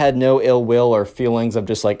legitimately had no ill will or feelings of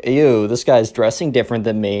just like, ew, this guy's dressing different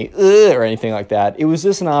than me, or anything like that. It was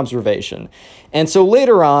just an observation. And so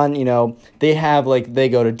later on, they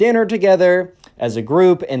go to dinner together as a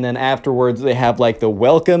group, and then afterwards they have like the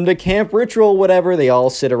welcome to camp ritual, whatever. They all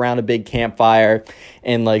sit around a big campfire,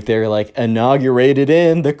 and like they're like inaugurated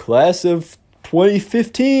in the class of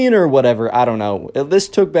 2015 or whatever. I don't know. This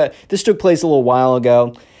took place a little while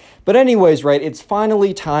ago. But anyways, right, it's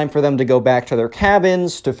finally time for them to go back to their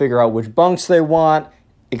cabins to figure out which bunks they want,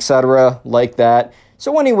 etc., like that.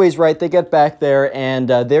 So anyways, right, they get back there, and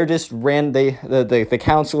they're just the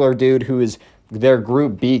counselor dude who is their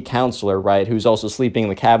Group B counselor, right, who's also sleeping in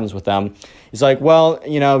the cabins with them. He's like, well,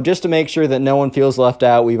 just to make sure that no one feels left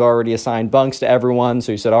out, we've already assigned bunks to everyone.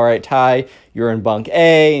 So he said, all right, Ty, you're in bunk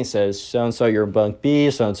A. He says, so-and-so, you're in bunk B.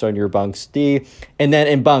 So-and-so, you're in bunk D. And then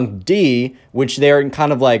in bunk D, which they're in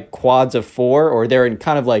kind of like quads of 4, or they're in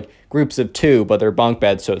kind of like groups of 2, but they're bunk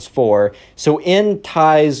beds, so it's 4. So in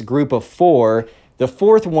Ty's group of 4, the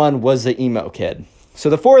 4th one was the emo kid. So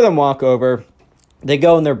the 4 of them walk over. They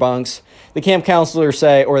go in their bunks. The camp counselor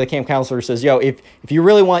says, yo, if you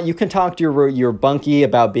really want, you can talk to your bunkie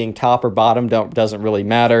about being top or bottom. Doesn't really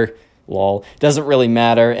matter. Lol. Doesn't really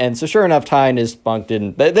matter. And so sure enough, Ty and his bunk they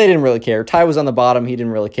didn't really care. Ty was on the bottom. He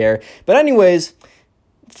didn't really care. But anyways,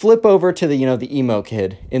 flip over to the emo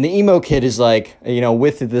kid. And the emo kid is like,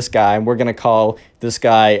 with this guy, and we're going to call this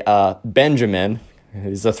guy Benjamin.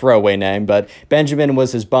 It's a throwaway name, but Benjamin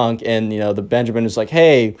was his bunk. And, the Benjamin is like,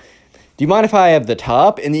 hey, do you mind if I have the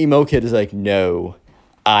top? And the emo kid is like, no,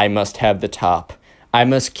 I must have the top. I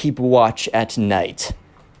must keep watch at night.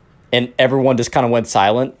 And everyone just kind of went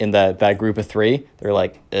silent in that group of 3. They're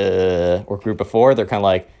like, or group of 4. They're kind of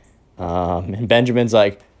like, and Benjamin's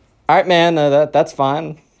like, all right, man, that's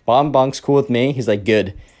fine. Bottom bunk's cool with me. He's like,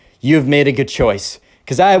 good. You've made a good choice,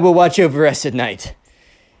 because I will watch over us at night.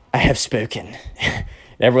 I have spoken. And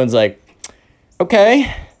everyone's like,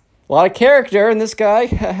 okay. A lot of character in this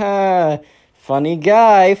guy. Funny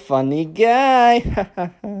guy.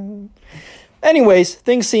 Anyways,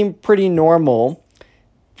 things seem pretty normal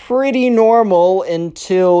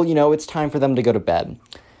until, it's time for them to go to bed.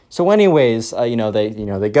 So anyways,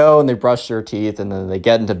 they go and they brush their teeth, and then they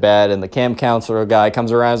get into bed, and the camp counselor guy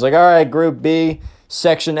comes around and is like, all right, Group B,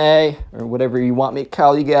 Section A, or whatever you want me to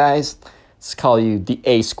call you guys. Let's call you the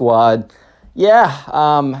A squad. Yeah,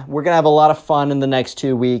 we're going to have a lot of fun in the next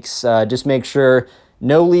 2 weeks. Just make sure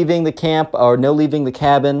no leaving the camp or no leaving the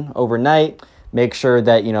cabin overnight. Make sure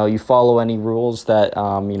that, you follow any rules that,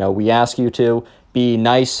 we ask you to. Be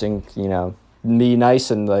nice and,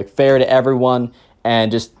 like fair to everyone,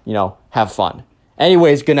 and just, have fun.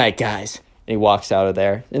 Anyways, good night, guys. And he walks out of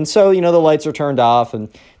there. And so, the lights are turned off, and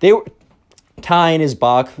Ty in his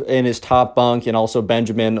top bunk, and also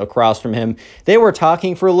Benjamin across from him, they were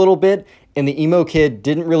talking for a little bit. And the emo kid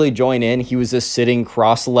didn't really join in. He was just sitting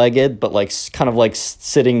cross-legged, but kind of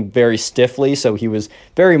sitting very stiffly. So he was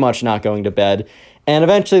very much not going to bed. And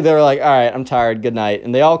eventually they were like, all right, I'm tired. Good night.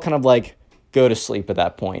 And they all kind of go to sleep at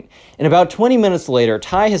that point. And about 20 minutes later,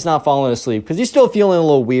 Ty has not fallen asleep because he's still feeling a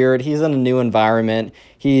little weird. He's in a new environment.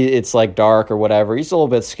 It's dark or whatever. He's a little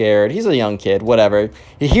bit scared. He's a young kid, whatever.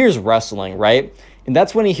 He hears rustling, right? And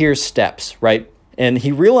that's when he hears steps, right? And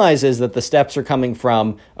he realizes that the steps are coming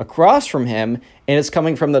from across from him, and it's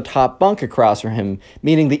coming from the top bunk across from him,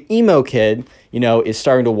 meaning the emo kid, is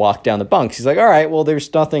starting to walk down the bunks. He's like, all right, well,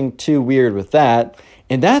 there's nothing too weird with that.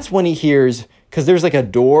 And that's when he hears, because there's a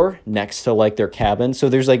door next to their cabin, so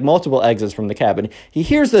there's multiple exits from the cabin. He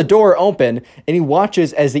hears the door open, and he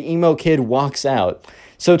watches as the emo kid walks out.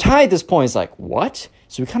 So Ty at this point is like, what?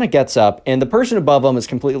 So he kind of gets up, and the person above him is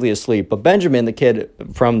completely asleep. But Benjamin, the kid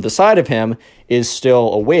from the side of him, is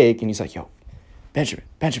still awake. And he's like, yo, Benjamin.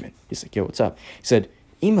 He's like, yo, what's up? He said,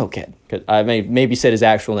 emo kid. I maybe said his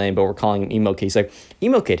actual name, but we're calling him emo kid. He's like,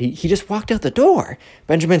 emo kid, he just walked out the door.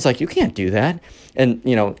 Benjamin's like, you can't do that. And,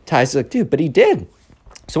 Ty's like, dude, but he did.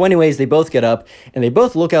 So anyways, they both get up and they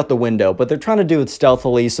both look out the window, but they're trying to do it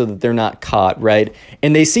stealthily so that they're not caught, right?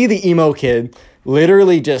 And they see the emo kid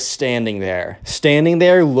literally just standing there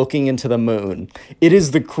looking into the moon. It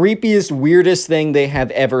is the creepiest, weirdest thing they have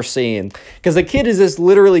ever seen. Because the kid is just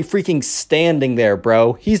literally freaking standing there,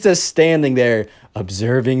 bro. He's just standing there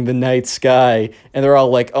observing the night sky. And they're all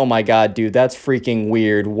like, oh my god, dude, that's freaking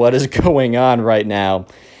weird. What is going on right now?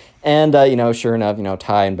 And, sure enough,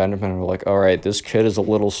 Ty and Benjamin were like, all right, this kid is a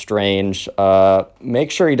little strange.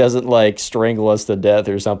 Make sure he doesn't, strangle us to death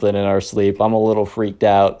or something in our sleep. I'm a little freaked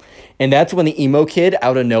out. And that's when the emo kid,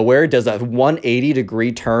 out of nowhere, does a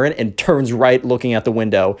 180-degree turn and turns right looking at the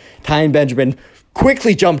window. Ty and Benjamin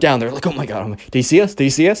quickly jump down there, like, oh my god, do you see us? Do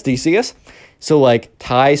you see us? Do you see us? So,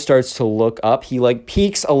 Ty starts to look up. He,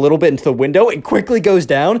 peeks a little bit into the window and quickly goes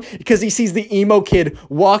down because he sees the emo kid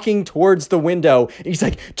walking towards the window. And he's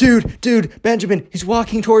like, dude, Benjamin, he's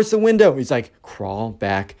walking towards the window. He's like, crawl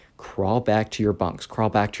back to your bunks.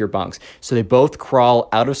 So they both crawl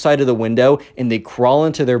out of sight of the window and they crawl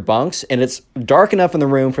into their bunks. And it's dark enough in the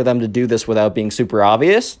room for them to do this without being super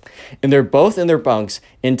obvious. And they're both in their bunks.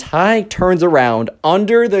 And Ty turns around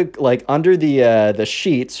under the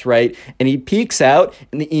sheets, right? And he peeks out,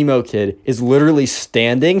 and the emo kid is literally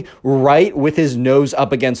standing right with his nose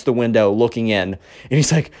up against the window, looking in. And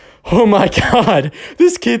he's like, oh my god,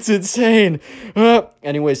 this kid's insane.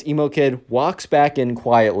 Anyways, emo kid walks back in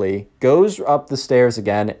quietly, goes up the stairs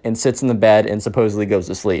again, and sits in the bed and supposedly goes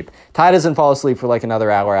to sleep. Ty doesn't fall asleep for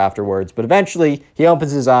another hour afterwards, but eventually he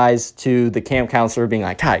opens his eyes to the camp counselor being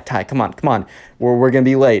like, Ty, come on. We're going to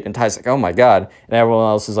be late. And Ty's like, oh my god. And everyone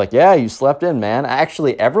else is like, yeah, you slept in, man.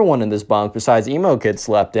 Actually, everyone in this bunk besides emo kid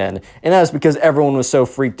slept in. And that's because everyone was so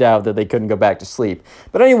freaked out that they couldn't go back to sleep.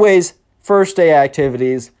 But anyways, first day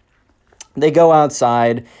activities. They go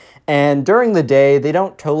outside, and during the day, they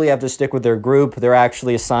don't totally have to stick with their group. They're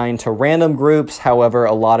actually assigned to random groups. However,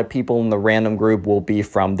 a lot of people in the random group will be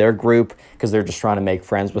from their group because they're just trying to make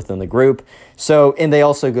friends within the group. So, and they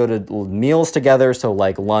also go to meals together, so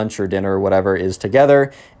lunch or dinner or whatever is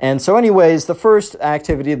together. And so anyways, the first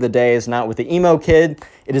activity of the day is not with the emo kid.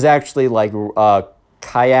 It is actually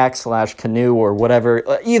kayak/canoe or whatever,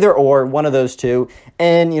 either or, one of those two.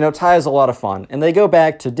 And, Ty has a lot of fun. And they go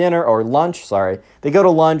back to dinner or lunch, They go to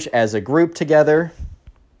lunch as a group together.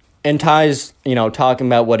 And Ty's, talking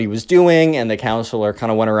about what he was doing. And the counselor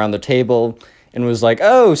kind of went around the table and was like,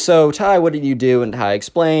 oh, so Ty, what did you do? And Ty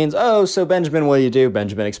explains. Oh, so Benjamin, what did you do?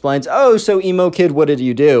 Benjamin explains. Oh, so emo kid, what did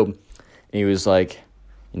you do? And he was like,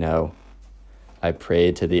 I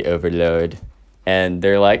prayed to the overlord. And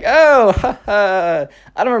they're like, oh, haha,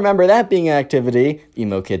 I don't remember that being an activity.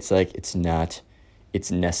 Emo kid's like, it's not. It's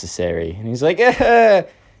necessary. And he's like,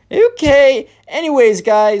 okay. Anyways,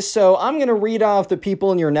 guys, so I'm going to read off the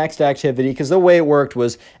people in your next activity because the way it worked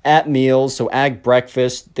was at meals. So at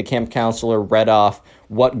breakfast, the camp counselor read off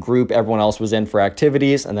what group everyone else was in for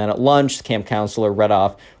activities. And then at lunch, the camp counselor read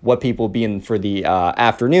off what people would be in for the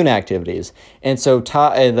afternoon activities. And so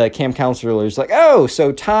the camp counselor was like, oh,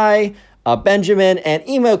 so Ty, Benjamin, and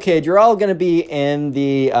emo kid, you're all going to be in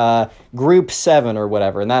the group 7 or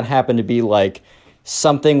whatever. And that happened to be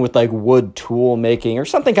something with wood tool making or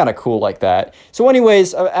something kind of cool like that. So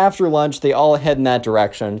anyways, after lunch, they all head in that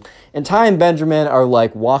direction. And Ty and Benjamin are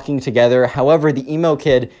walking together. However, the emo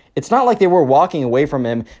kid, it's not like they were walking away from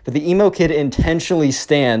him, but the emo kid intentionally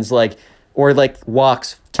stands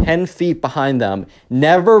walks 10 feet behind them,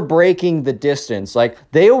 never breaking the distance.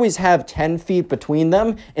 They always have 10 feet between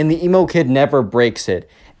them, and the emo kid never breaks it.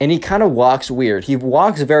 And he kind of walks weird. He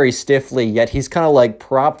walks very stiffly, yet he's kind of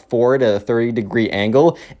propped forward at a 30-degree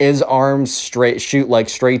angle. His arms shoot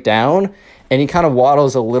straight down, and he kind of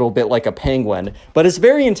waddles a little bit like a penguin. But it's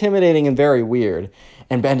very intimidating and very weird.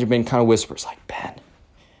 And Benjamin kind of whispers Ben,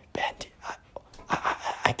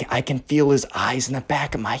 I can feel his eyes in the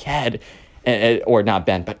back of my head. Or not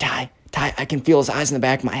Ben, but Ty, I can feel his eyes in the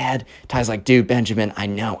back of my head. Ty's like, dude, Benjamin, I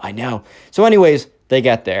know. So anyways, they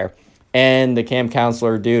get there. And the camp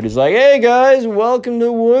counselor dude is like, hey guys, welcome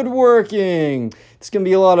to woodworking. It's going to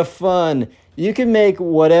be a lot of fun. You can make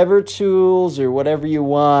whatever tools or whatever you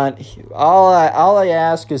want. All I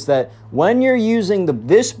ask is that when you're using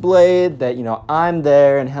this blade, that, I'm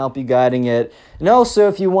there and help you guiding it. And also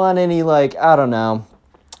if you want any,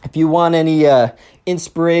 if you want any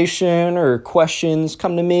inspiration or questions,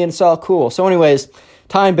 come to me and it's all cool. So anyways,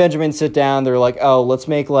 Ty and Benjamin sit down. They're like, oh, let's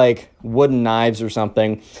make like wooden knives or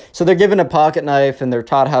something. So they're given a pocket knife and they're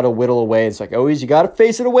taught how to whittle away. It's like, always, you got to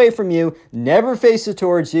face it away from you. Never face it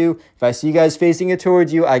towards you. If I see you guys facing it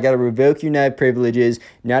towards you, I got to revoke your knife privileges.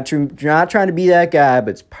 Not trying to be that guy, but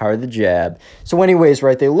it's part of the job. So anyways,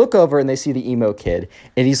 right, they look over and they see the emo kid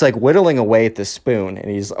and he's like whittling away at the spoon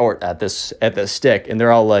and at the stick. And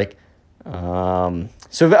they're all like, So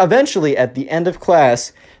eventually at the end of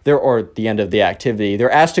class, the end of the activity, they're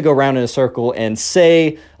asked to go around in a circle and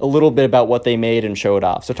say a little bit about what they made and show it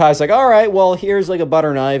off. So Ty's like, all right, well, here's like a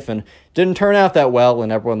butter knife and didn't turn out that well.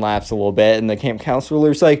 And everyone laughs a little bit. And the camp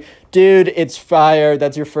counselor's like, dude, it's fire.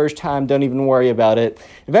 That's your first time. Don't even worry about it.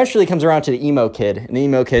 Eventually comes around to the emo kid. And the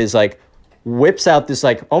emo kid is like, whips out this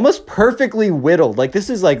like almost perfectly whittled. Like this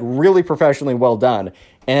is like really professionally well done.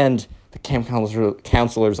 And the camp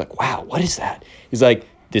counselor's like, wow, what is that? He's like,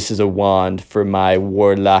 this is a wand for my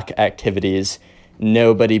warlock activities.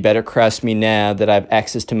 Nobody better cross me now that I have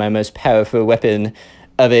access to my most powerful weapon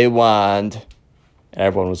of a wand. And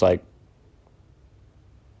everyone was like,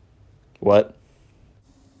 what?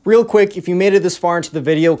 Real quick, if you made it this far into the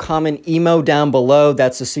video, comment emo down below.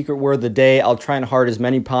 That's the secret word of the day. I'll try and heart as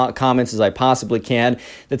many comments as I possibly can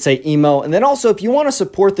that say emo. And then also, if you want to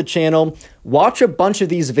support the channel, watch a bunch of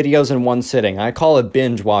these videos in one sitting. I call it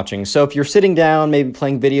binge watching. So if you're sitting down, maybe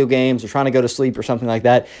playing video games or trying to go to sleep or something like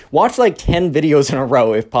that, watch like 10 videos in a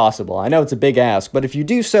row if possible. I know it's a big ask, but if you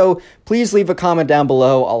do so, please leave a comment down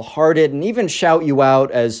below. I'll heart it and even shout you out,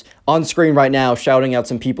 as on screen right now, shouting out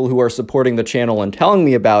some people who are supporting the channel and telling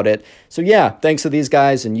me about it. So yeah, thanks to these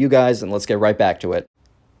guys and you guys, and let's get right back to it.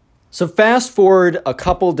 So fast forward a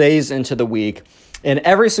couple days into the week, and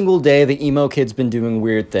every single day, the emo kid's been doing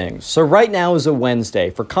weird things. So right now is a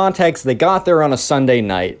Wednesday. For context, they got there on a Sunday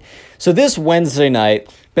night. So this Wednesday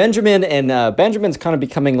night, Benjamin's kind of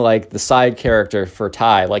becoming like the side character for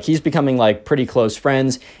Ty. Like he's becoming like pretty close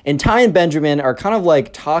friends. And Ty and Benjamin are kind of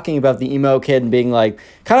like talking about the emo kid and being like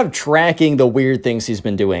kind of tracking the weird things he's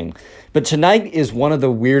been doing. But tonight is one of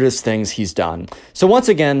the weirdest things he's done. So once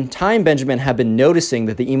again, Ty and Benjamin have been noticing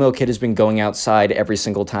that the emo kid has been going outside every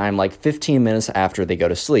single time, like 15 minutes after they go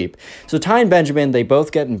to sleep. So Ty and Benjamin, they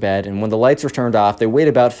both get in bed, and when the lights are turned off, they wait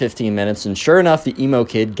about 15 minutes, and sure enough, the emo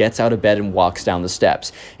kid gets out of bed and walks down the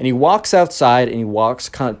steps. And he walks outside, and he walks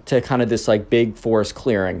to kind of this like big forest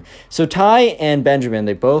clearing. So Ty and Benjamin,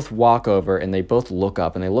 they both walk over, and they both look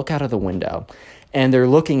up, and they look out of the window. And they're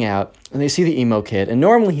looking out, and they see the emo kid, and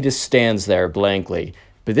normally he just stands there blankly.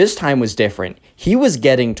 But this time was different. He was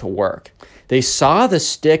getting to work. They saw the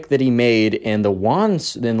stick that he made in the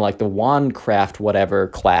wands, in like the wand craft whatever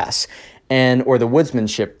class, or the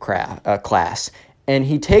woodsmanship class. And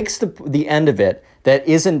he takes the end of it that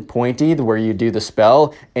isn't pointy, where you do the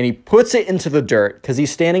spell, and he puts it into the dirt, because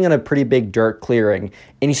he's standing on a pretty big dirt clearing,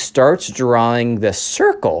 and he starts drawing this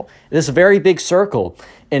circle, this very big circle.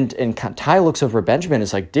 And Ty looks over at Benjamin and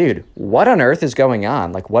is like, dude, what on earth is going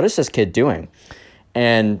on? Like, what is this kid doing?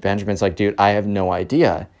 And Benjamin's like, dude, I have no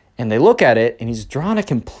idea. And they look at it, and he's drawn a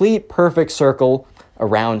complete perfect circle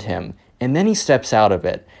around him. And then he steps out of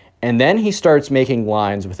it. And then he starts making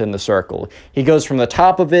lines within the circle. He goes from the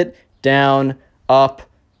top of it, down, up,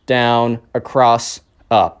 down, across,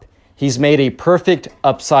 up. He's made a perfect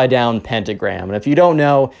upside-down pentagram. And if you don't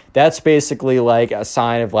know, that's basically like a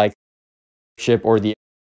sign of like ship or the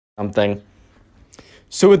something.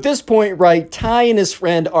 So at this point, right, Ty and his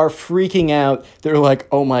friend are freaking out. They're like,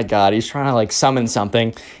 oh my God, he's trying to like summon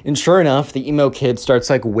something. And sure enough, the emo kid starts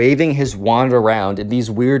like waving his wand around in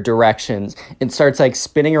these weird directions and starts like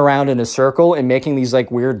spinning around in a circle and making these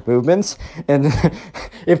like weird movements. And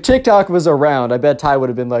if TikTok was around, I bet Ty would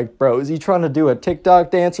have been like, bro, is he trying to do a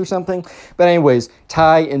TikTok dance or something? But anyways,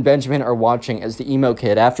 Ty and Benjamin are watching as the emo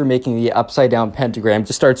kid, after making the upside down pentagram,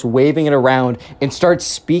 just starts waving it around and starts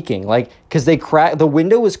speaking, like, because the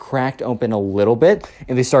window was cracked open a little bit,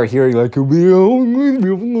 and they start hearing like some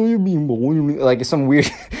weird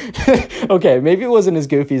okay, maybe it wasn't as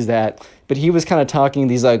goofy as that, but he was kind of talking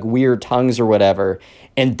these like weird tongues or whatever.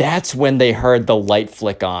 And that's when they heard the light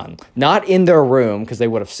flick on. Not in their room, because they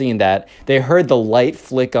would have seen that. They heard the light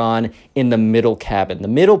flick on in the middle cabin. The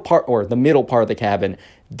middle part of the cabin.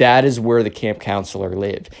 That is where the camp counselor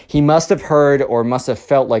lived. He must have heard or must have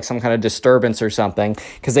felt like some kind of disturbance or something,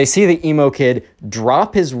 because they see the emo kid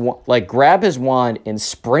grab his wand and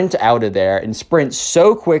sprint out of there, and sprint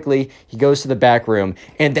so quickly he goes to the back room.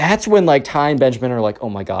 And that's when like Ty and Benjamin are like, oh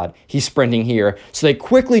my God, he's sprinting here. So they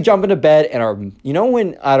quickly jump into bed and are, you know,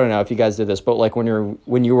 when, I don't know if you guys did this, but like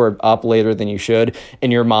when you were up later than you should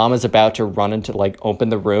and your mom is about to run into like open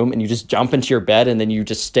the room, and you just jump into your bed and then you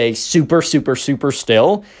just stay super, super, super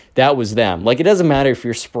still. still, that was them. Like, it doesn't matter if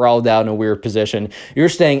you're sprawled out in a weird position. You're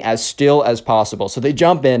staying as still as possible. So they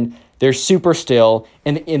jump in, they're super still,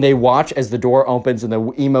 and they watch as the door opens and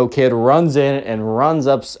the emo kid runs in and runs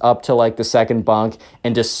up to, like, the second bunk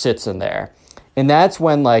and just sits in there. And that's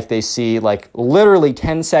when, like, they see, like, literally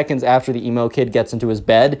 10 seconds after the emo kid gets into his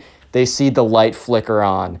bed, they see the light flicker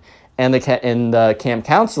on. And the camp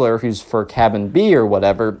counselor, who's for cabin B or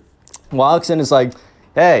whatever, walks in and is like,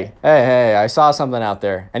 hey, I saw something out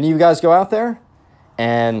there. Any of you guys go out there?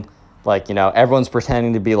 And, like, you know, everyone's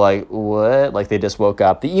pretending to be like, what? Like, they just woke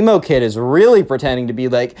up. The emo kid is really pretending to be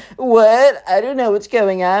like, what? I don't know what's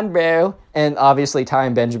going on, bro. And obviously Ty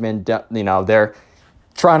and Benjamin, you know, they're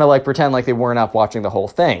trying to, like, pretend like they weren't up watching the whole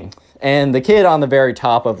thing. And the kid on the very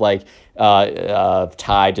top of, like,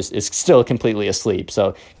 Ty just is still completely asleep.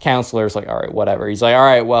 So counselor's like, all right, whatever. He's like, all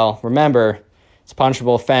right, well, remember, it's a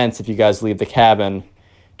punishable offense if you guys leave the cabin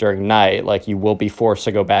during night. Like, you will be forced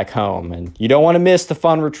to go back home. And you don't want to miss the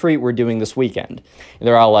fun retreat we're doing this weekend. And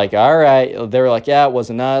they're all like, all right. They were like, yeah, it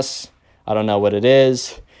wasn't us. I don't know what it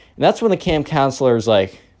is. And that's when the camp counselor is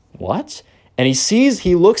like, what? And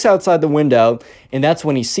he looks outside the window, and that's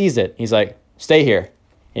when he sees it. He's like, stay here.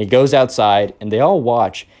 And he goes outside, and they all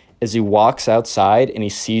watch as he walks outside, and he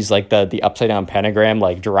sees, like, the upside-down pentagram,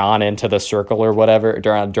 like, drawn into the circle or whatever,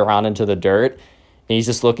 drawn into the dirt, and he's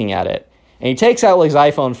just looking at it. And he takes out, like, his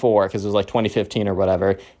iPhone 4, because it was, like, 2015 or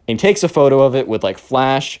whatever, and he takes a photo of it with, like,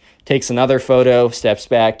 flash, takes another photo, steps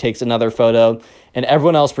back, takes another photo, and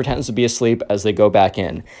everyone else pretends to be asleep as they go back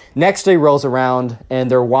in. Next day rolls around,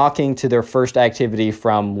 and they're walking to their first activity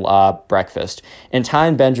from breakfast. And Ty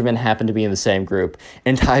and Benjamin happen to be in the same group.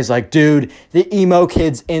 And Ty's like, dude, the emo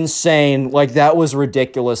kid's insane. Like, that was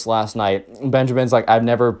ridiculous last night. And Benjamin's like, I've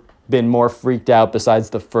never been more freaked out besides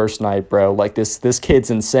the first night, bro. Like, this kid's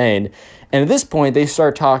insane. And at this point, they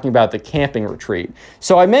start talking about the camping retreat.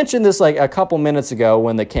 So I mentioned this, like, a couple minutes ago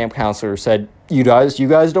when the camp counselor said, you guys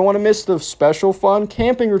don't want to miss the special fun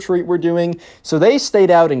camping retreat we're doing. So they stayed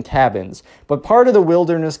out in cabins. But part of the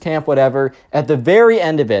wilderness camp, whatever, at the very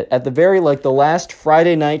end of it, at the very, like, the last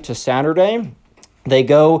Friday night to Saturday, they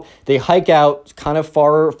hike out kind of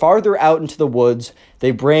farther out into the woods.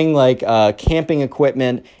 They bring, like, camping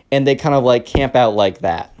equipment, and they kind of, like, camp out like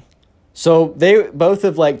that. So they both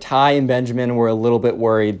of, like, Ty and Benjamin were a little bit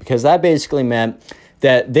worried, because that basically meant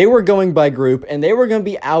that they were going by group, and they were going to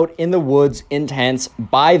be out in the woods in tents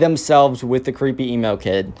by themselves with the creepy emo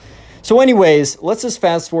kid. So anyways, let's just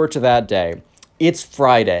fast forward to that day. It's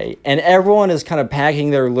Friday, and everyone is kind of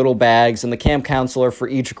packing their little bags, and the camp counselor for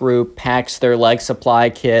each group packs their, like, supply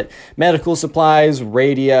kit, medical supplies,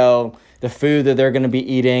 radio, the food that they're going to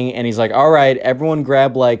be eating. And he's like, all right, everyone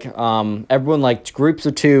grab, like, groups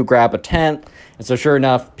of 2 grab a tent. And so sure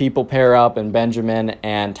enough, people pair up, and Benjamin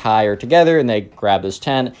and Ty are together, and they grab this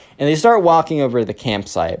tent, and they start walking over to the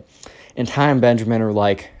campsite. And Ty and Benjamin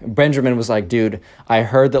was like, dude, I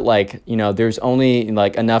heard that, like, you know, there's only,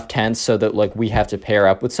 like, enough tents so that, like, we have to pair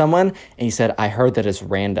up with someone. And he said, I heard that it's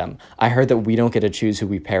random. I heard that we don't get to choose who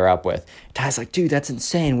we pair up with. Ty's like, dude, that's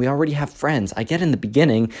insane. We already have friends. I get in the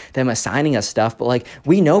beginning them assigning us stuff, but, like,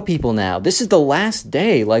 we know people now. This is the last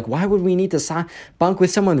day. Like, why would we need to bunk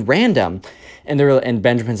with someone random? And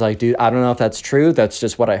Benjamin's like, dude, I don't know if that's true. That's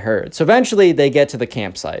just what I heard. So eventually they get to the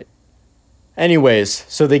campsite. Anyways,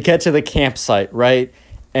 so they get to the campsite, right?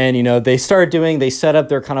 And, you know, they set up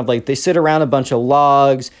their kind of, like, they sit around a bunch of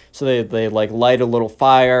logs. So they like light a little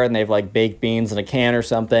fire, and they have, like, baked beans in a can or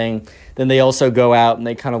something. Then they also go out and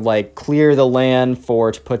they kind of, like, clear the land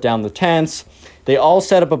to put down the tents. They all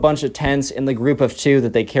set up a bunch of tents in the group of 2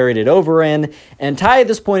 that they carried it over in. And Ty at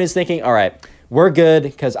this point is thinking, all right, we're good,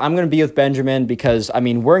 because I'm going to be with Benjamin, because, I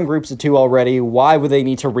mean, we're in groups of 2 already. Why would they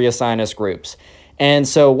need to reassign us groups? And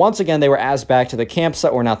so once again, they were asked back to the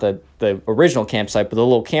campsite, or not the original campsite, but the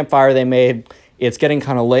little campfire they made. It's getting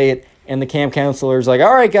kind of late, and the camp counselor's like,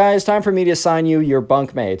 all right, guys, time for me to assign you your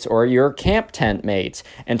bunk mates or your camp tent mates.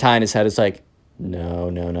 And Ty in his head is like,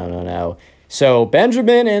 no. So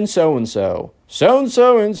Benjamin and so-and-so,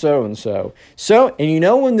 so-and-so and so-and-so. So, and you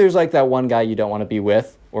know when there's, like, that one guy you don't want to be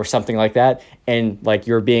with or something like that, and, like,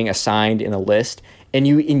 you're being assigned in a list, and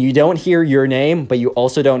you don't hear your name, but you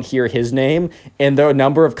also don't hear his name, and the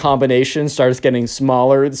number of combinations starts getting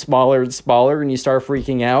smaller and smaller and smaller, and you start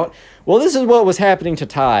freaking out. Well, this is what was happening to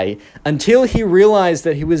Ty until he realized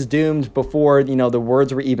that he was doomed before, you know, the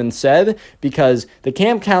words were even said, because the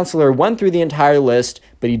camp counselor went through the entire list,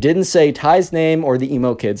 but he didn't say Ty's name or the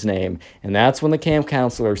emo kid's name. And that's when the camp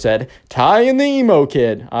counselor said, Ty and the emo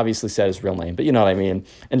kid. Obviously said his real name, but you know what I mean.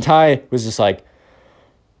 And Ty was just like,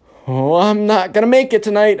 oh, I'm not gonna make it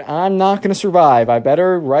tonight. I'm not gonna survive. I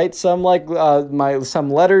better write some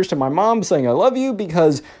some letters to my mom saying I love you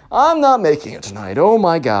because I'm not making it tonight. Oh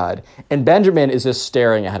my God. And Benjamin is just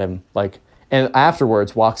staring at him and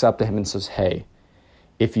afterwards walks up to him and says, hey,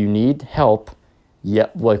 if you need help,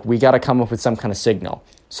 we got to come up with some kind of signal.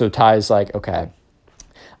 So Ty's like, okay,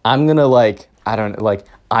 I'm going to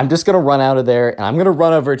I'm just going to run out of there and I'm going to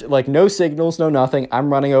run over to, no signals, no nothing.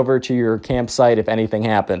 I'm running over to your campsite if anything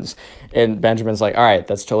happens. And Benjamin's like, all right,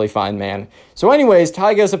 that's totally fine, man. So anyways,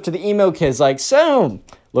 Ty goes up to the emo kid's like, so,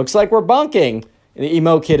 looks like we're bunking. And the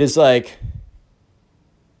emo kid is like,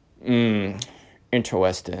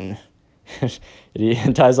 interesting.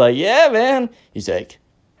 And Ty's like, yeah, man. He's like,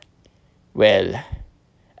 well,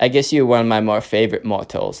 I guess you're one of my more favorite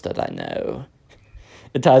mortals that I know.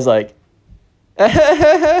 And Ty's like,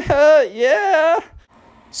 yeah.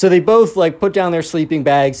 So they both put down their sleeping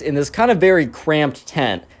bags in this kind of very cramped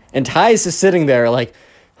tent. And Ty's just sitting there like,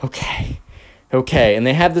 okay. And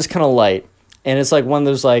they have this kind of light. And it's like one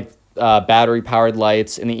of those battery powered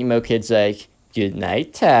lights. And the emo kid's like, good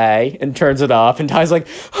night, Ty. And turns it off. And Ty's like,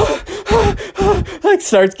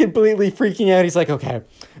 starts completely freaking out. He's like, okay,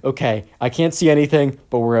 I can't see anything,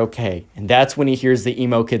 but we're okay. And that's when he hears the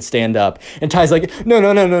emo kid stand up. And Ty's like, no.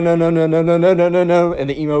 And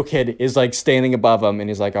the emo kid is standing above him. And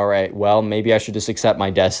he's like, all right, well, maybe I should just accept my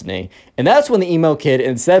destiny. And that's when the emo kid,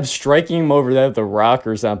 instead of striking him over there with a rock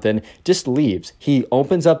or something, just leaves. He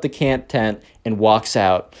opens up the camp tent and walks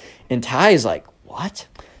out. And Ty is like, what?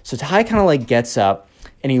 So Ty kind of gets up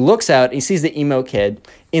and he looks out and he sees the emo kid.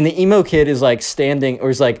 And the emo kid is standing or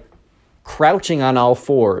is crouching on all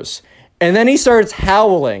fours. And then he starts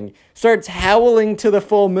howling to the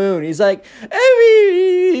full moon. He's like,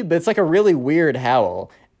 Eee! But it's a really weird howl.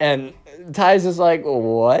 And Ty's just like,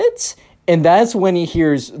 what? And that's when he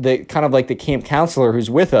hears the kind of the camp counselor who's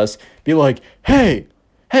with us be like, hey,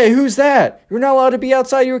 who's that? You're not allowed to be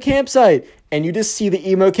outside your campsite. And you just see the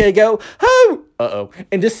emo kid go, oh,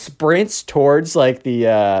 and just sprints towards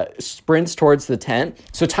the tent.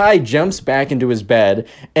 So Ty jumps back into his bed,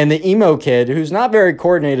 and the emo kid, who's not very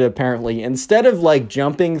coordinated apparently, instead of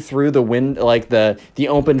jumping through the wind, the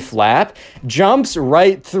open flap, jumps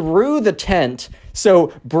right through the tent.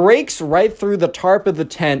 So breaks right through the tarp of the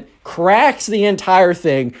tent, cracks the entire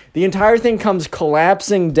thing. The entire thing comes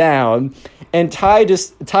collapsing down. And Ty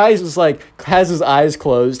just has his eyes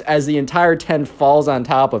closed as the entire tent falls on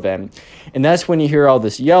top of him. And that's when you hear all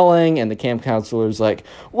this yelling, and the camp counselor's like,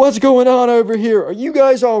 what's going on over here? Are you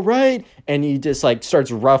guys all right? And he just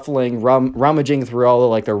starts rummaging through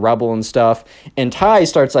all the rubble and stuff. And Ty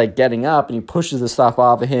starts getting up and he pushes the stuff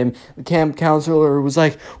off of him. The camp counselor was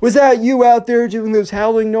like, was that you out there doing those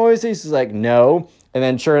howling noises? He's like, no. And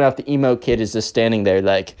then sure enough, the emo kid is just standing there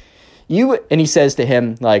and he says to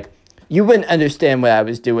him you wouldn't understand what I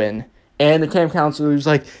was doing. And the camp counselor was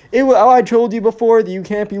like, I told you before that you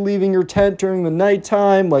can't be leaving your tent during the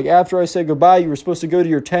nighttime. After I said goodbye, you were supposed to go to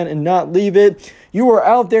your tent and not leave it. You were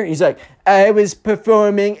out there. He's like, I was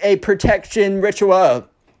performing a protection ritual.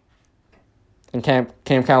 And camp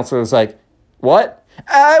counselor was like, what?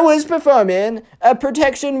 I was performing a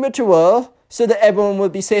protection ritual so that everyone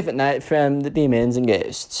would be safe at night from the demons and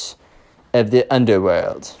ghosts of the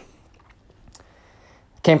underworld.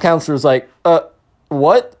 Camp counselor was like,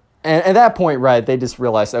 what? And at that point, right, they just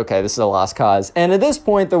realized, okay, this is a lost cause. And at this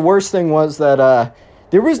point, the worst thing was that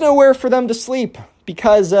there was nowhere for them to sleep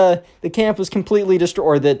because the camp was completely destroyed,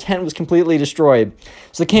 or the tent was completely destroyed.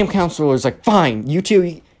 So the camp counselor was like, fine, you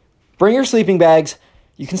two, bring your sleeping bags.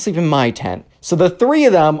 You can sleep in my tent. So the three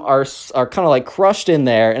of them are kind of crushed in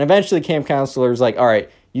there. And eventually the camp counselor is like, all right,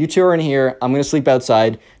 you two are in here. I'm going to sleep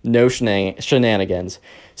outside. No shenanigans.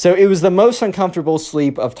 So it was the most uncomfortable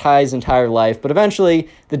sleep of Ty's entire life. But eventually,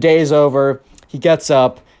 the day is over. He gets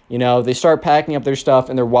up. They start packing up their stuff,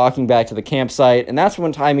 and they're walking back to the campsite. And that's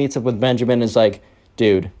when Ty meets up with Benjamin and is like,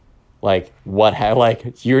 dude, what?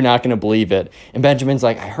 You're not going to believe it. And Benjamin's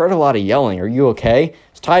like, I heard a lot of yelling. Are you okay?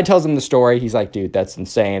 So Ty tells him the story. He's like, dude, that's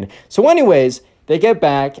insane. So anyways, they get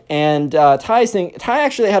back, and Ty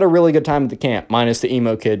actually had a really good time at the camp, minus the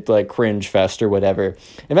emo kid, cringe fest or whatever.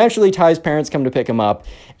 Eventually, Ty's parents come to pick him up,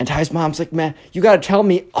 and Ty's mom's like, man, you got to tell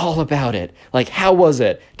me all about it. How was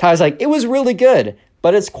it? Ty's like, it was really good,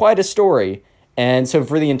 but it's quite a story. And so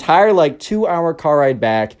for the entire, 2-hour car ride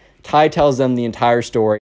back, Ty tells them the entire story.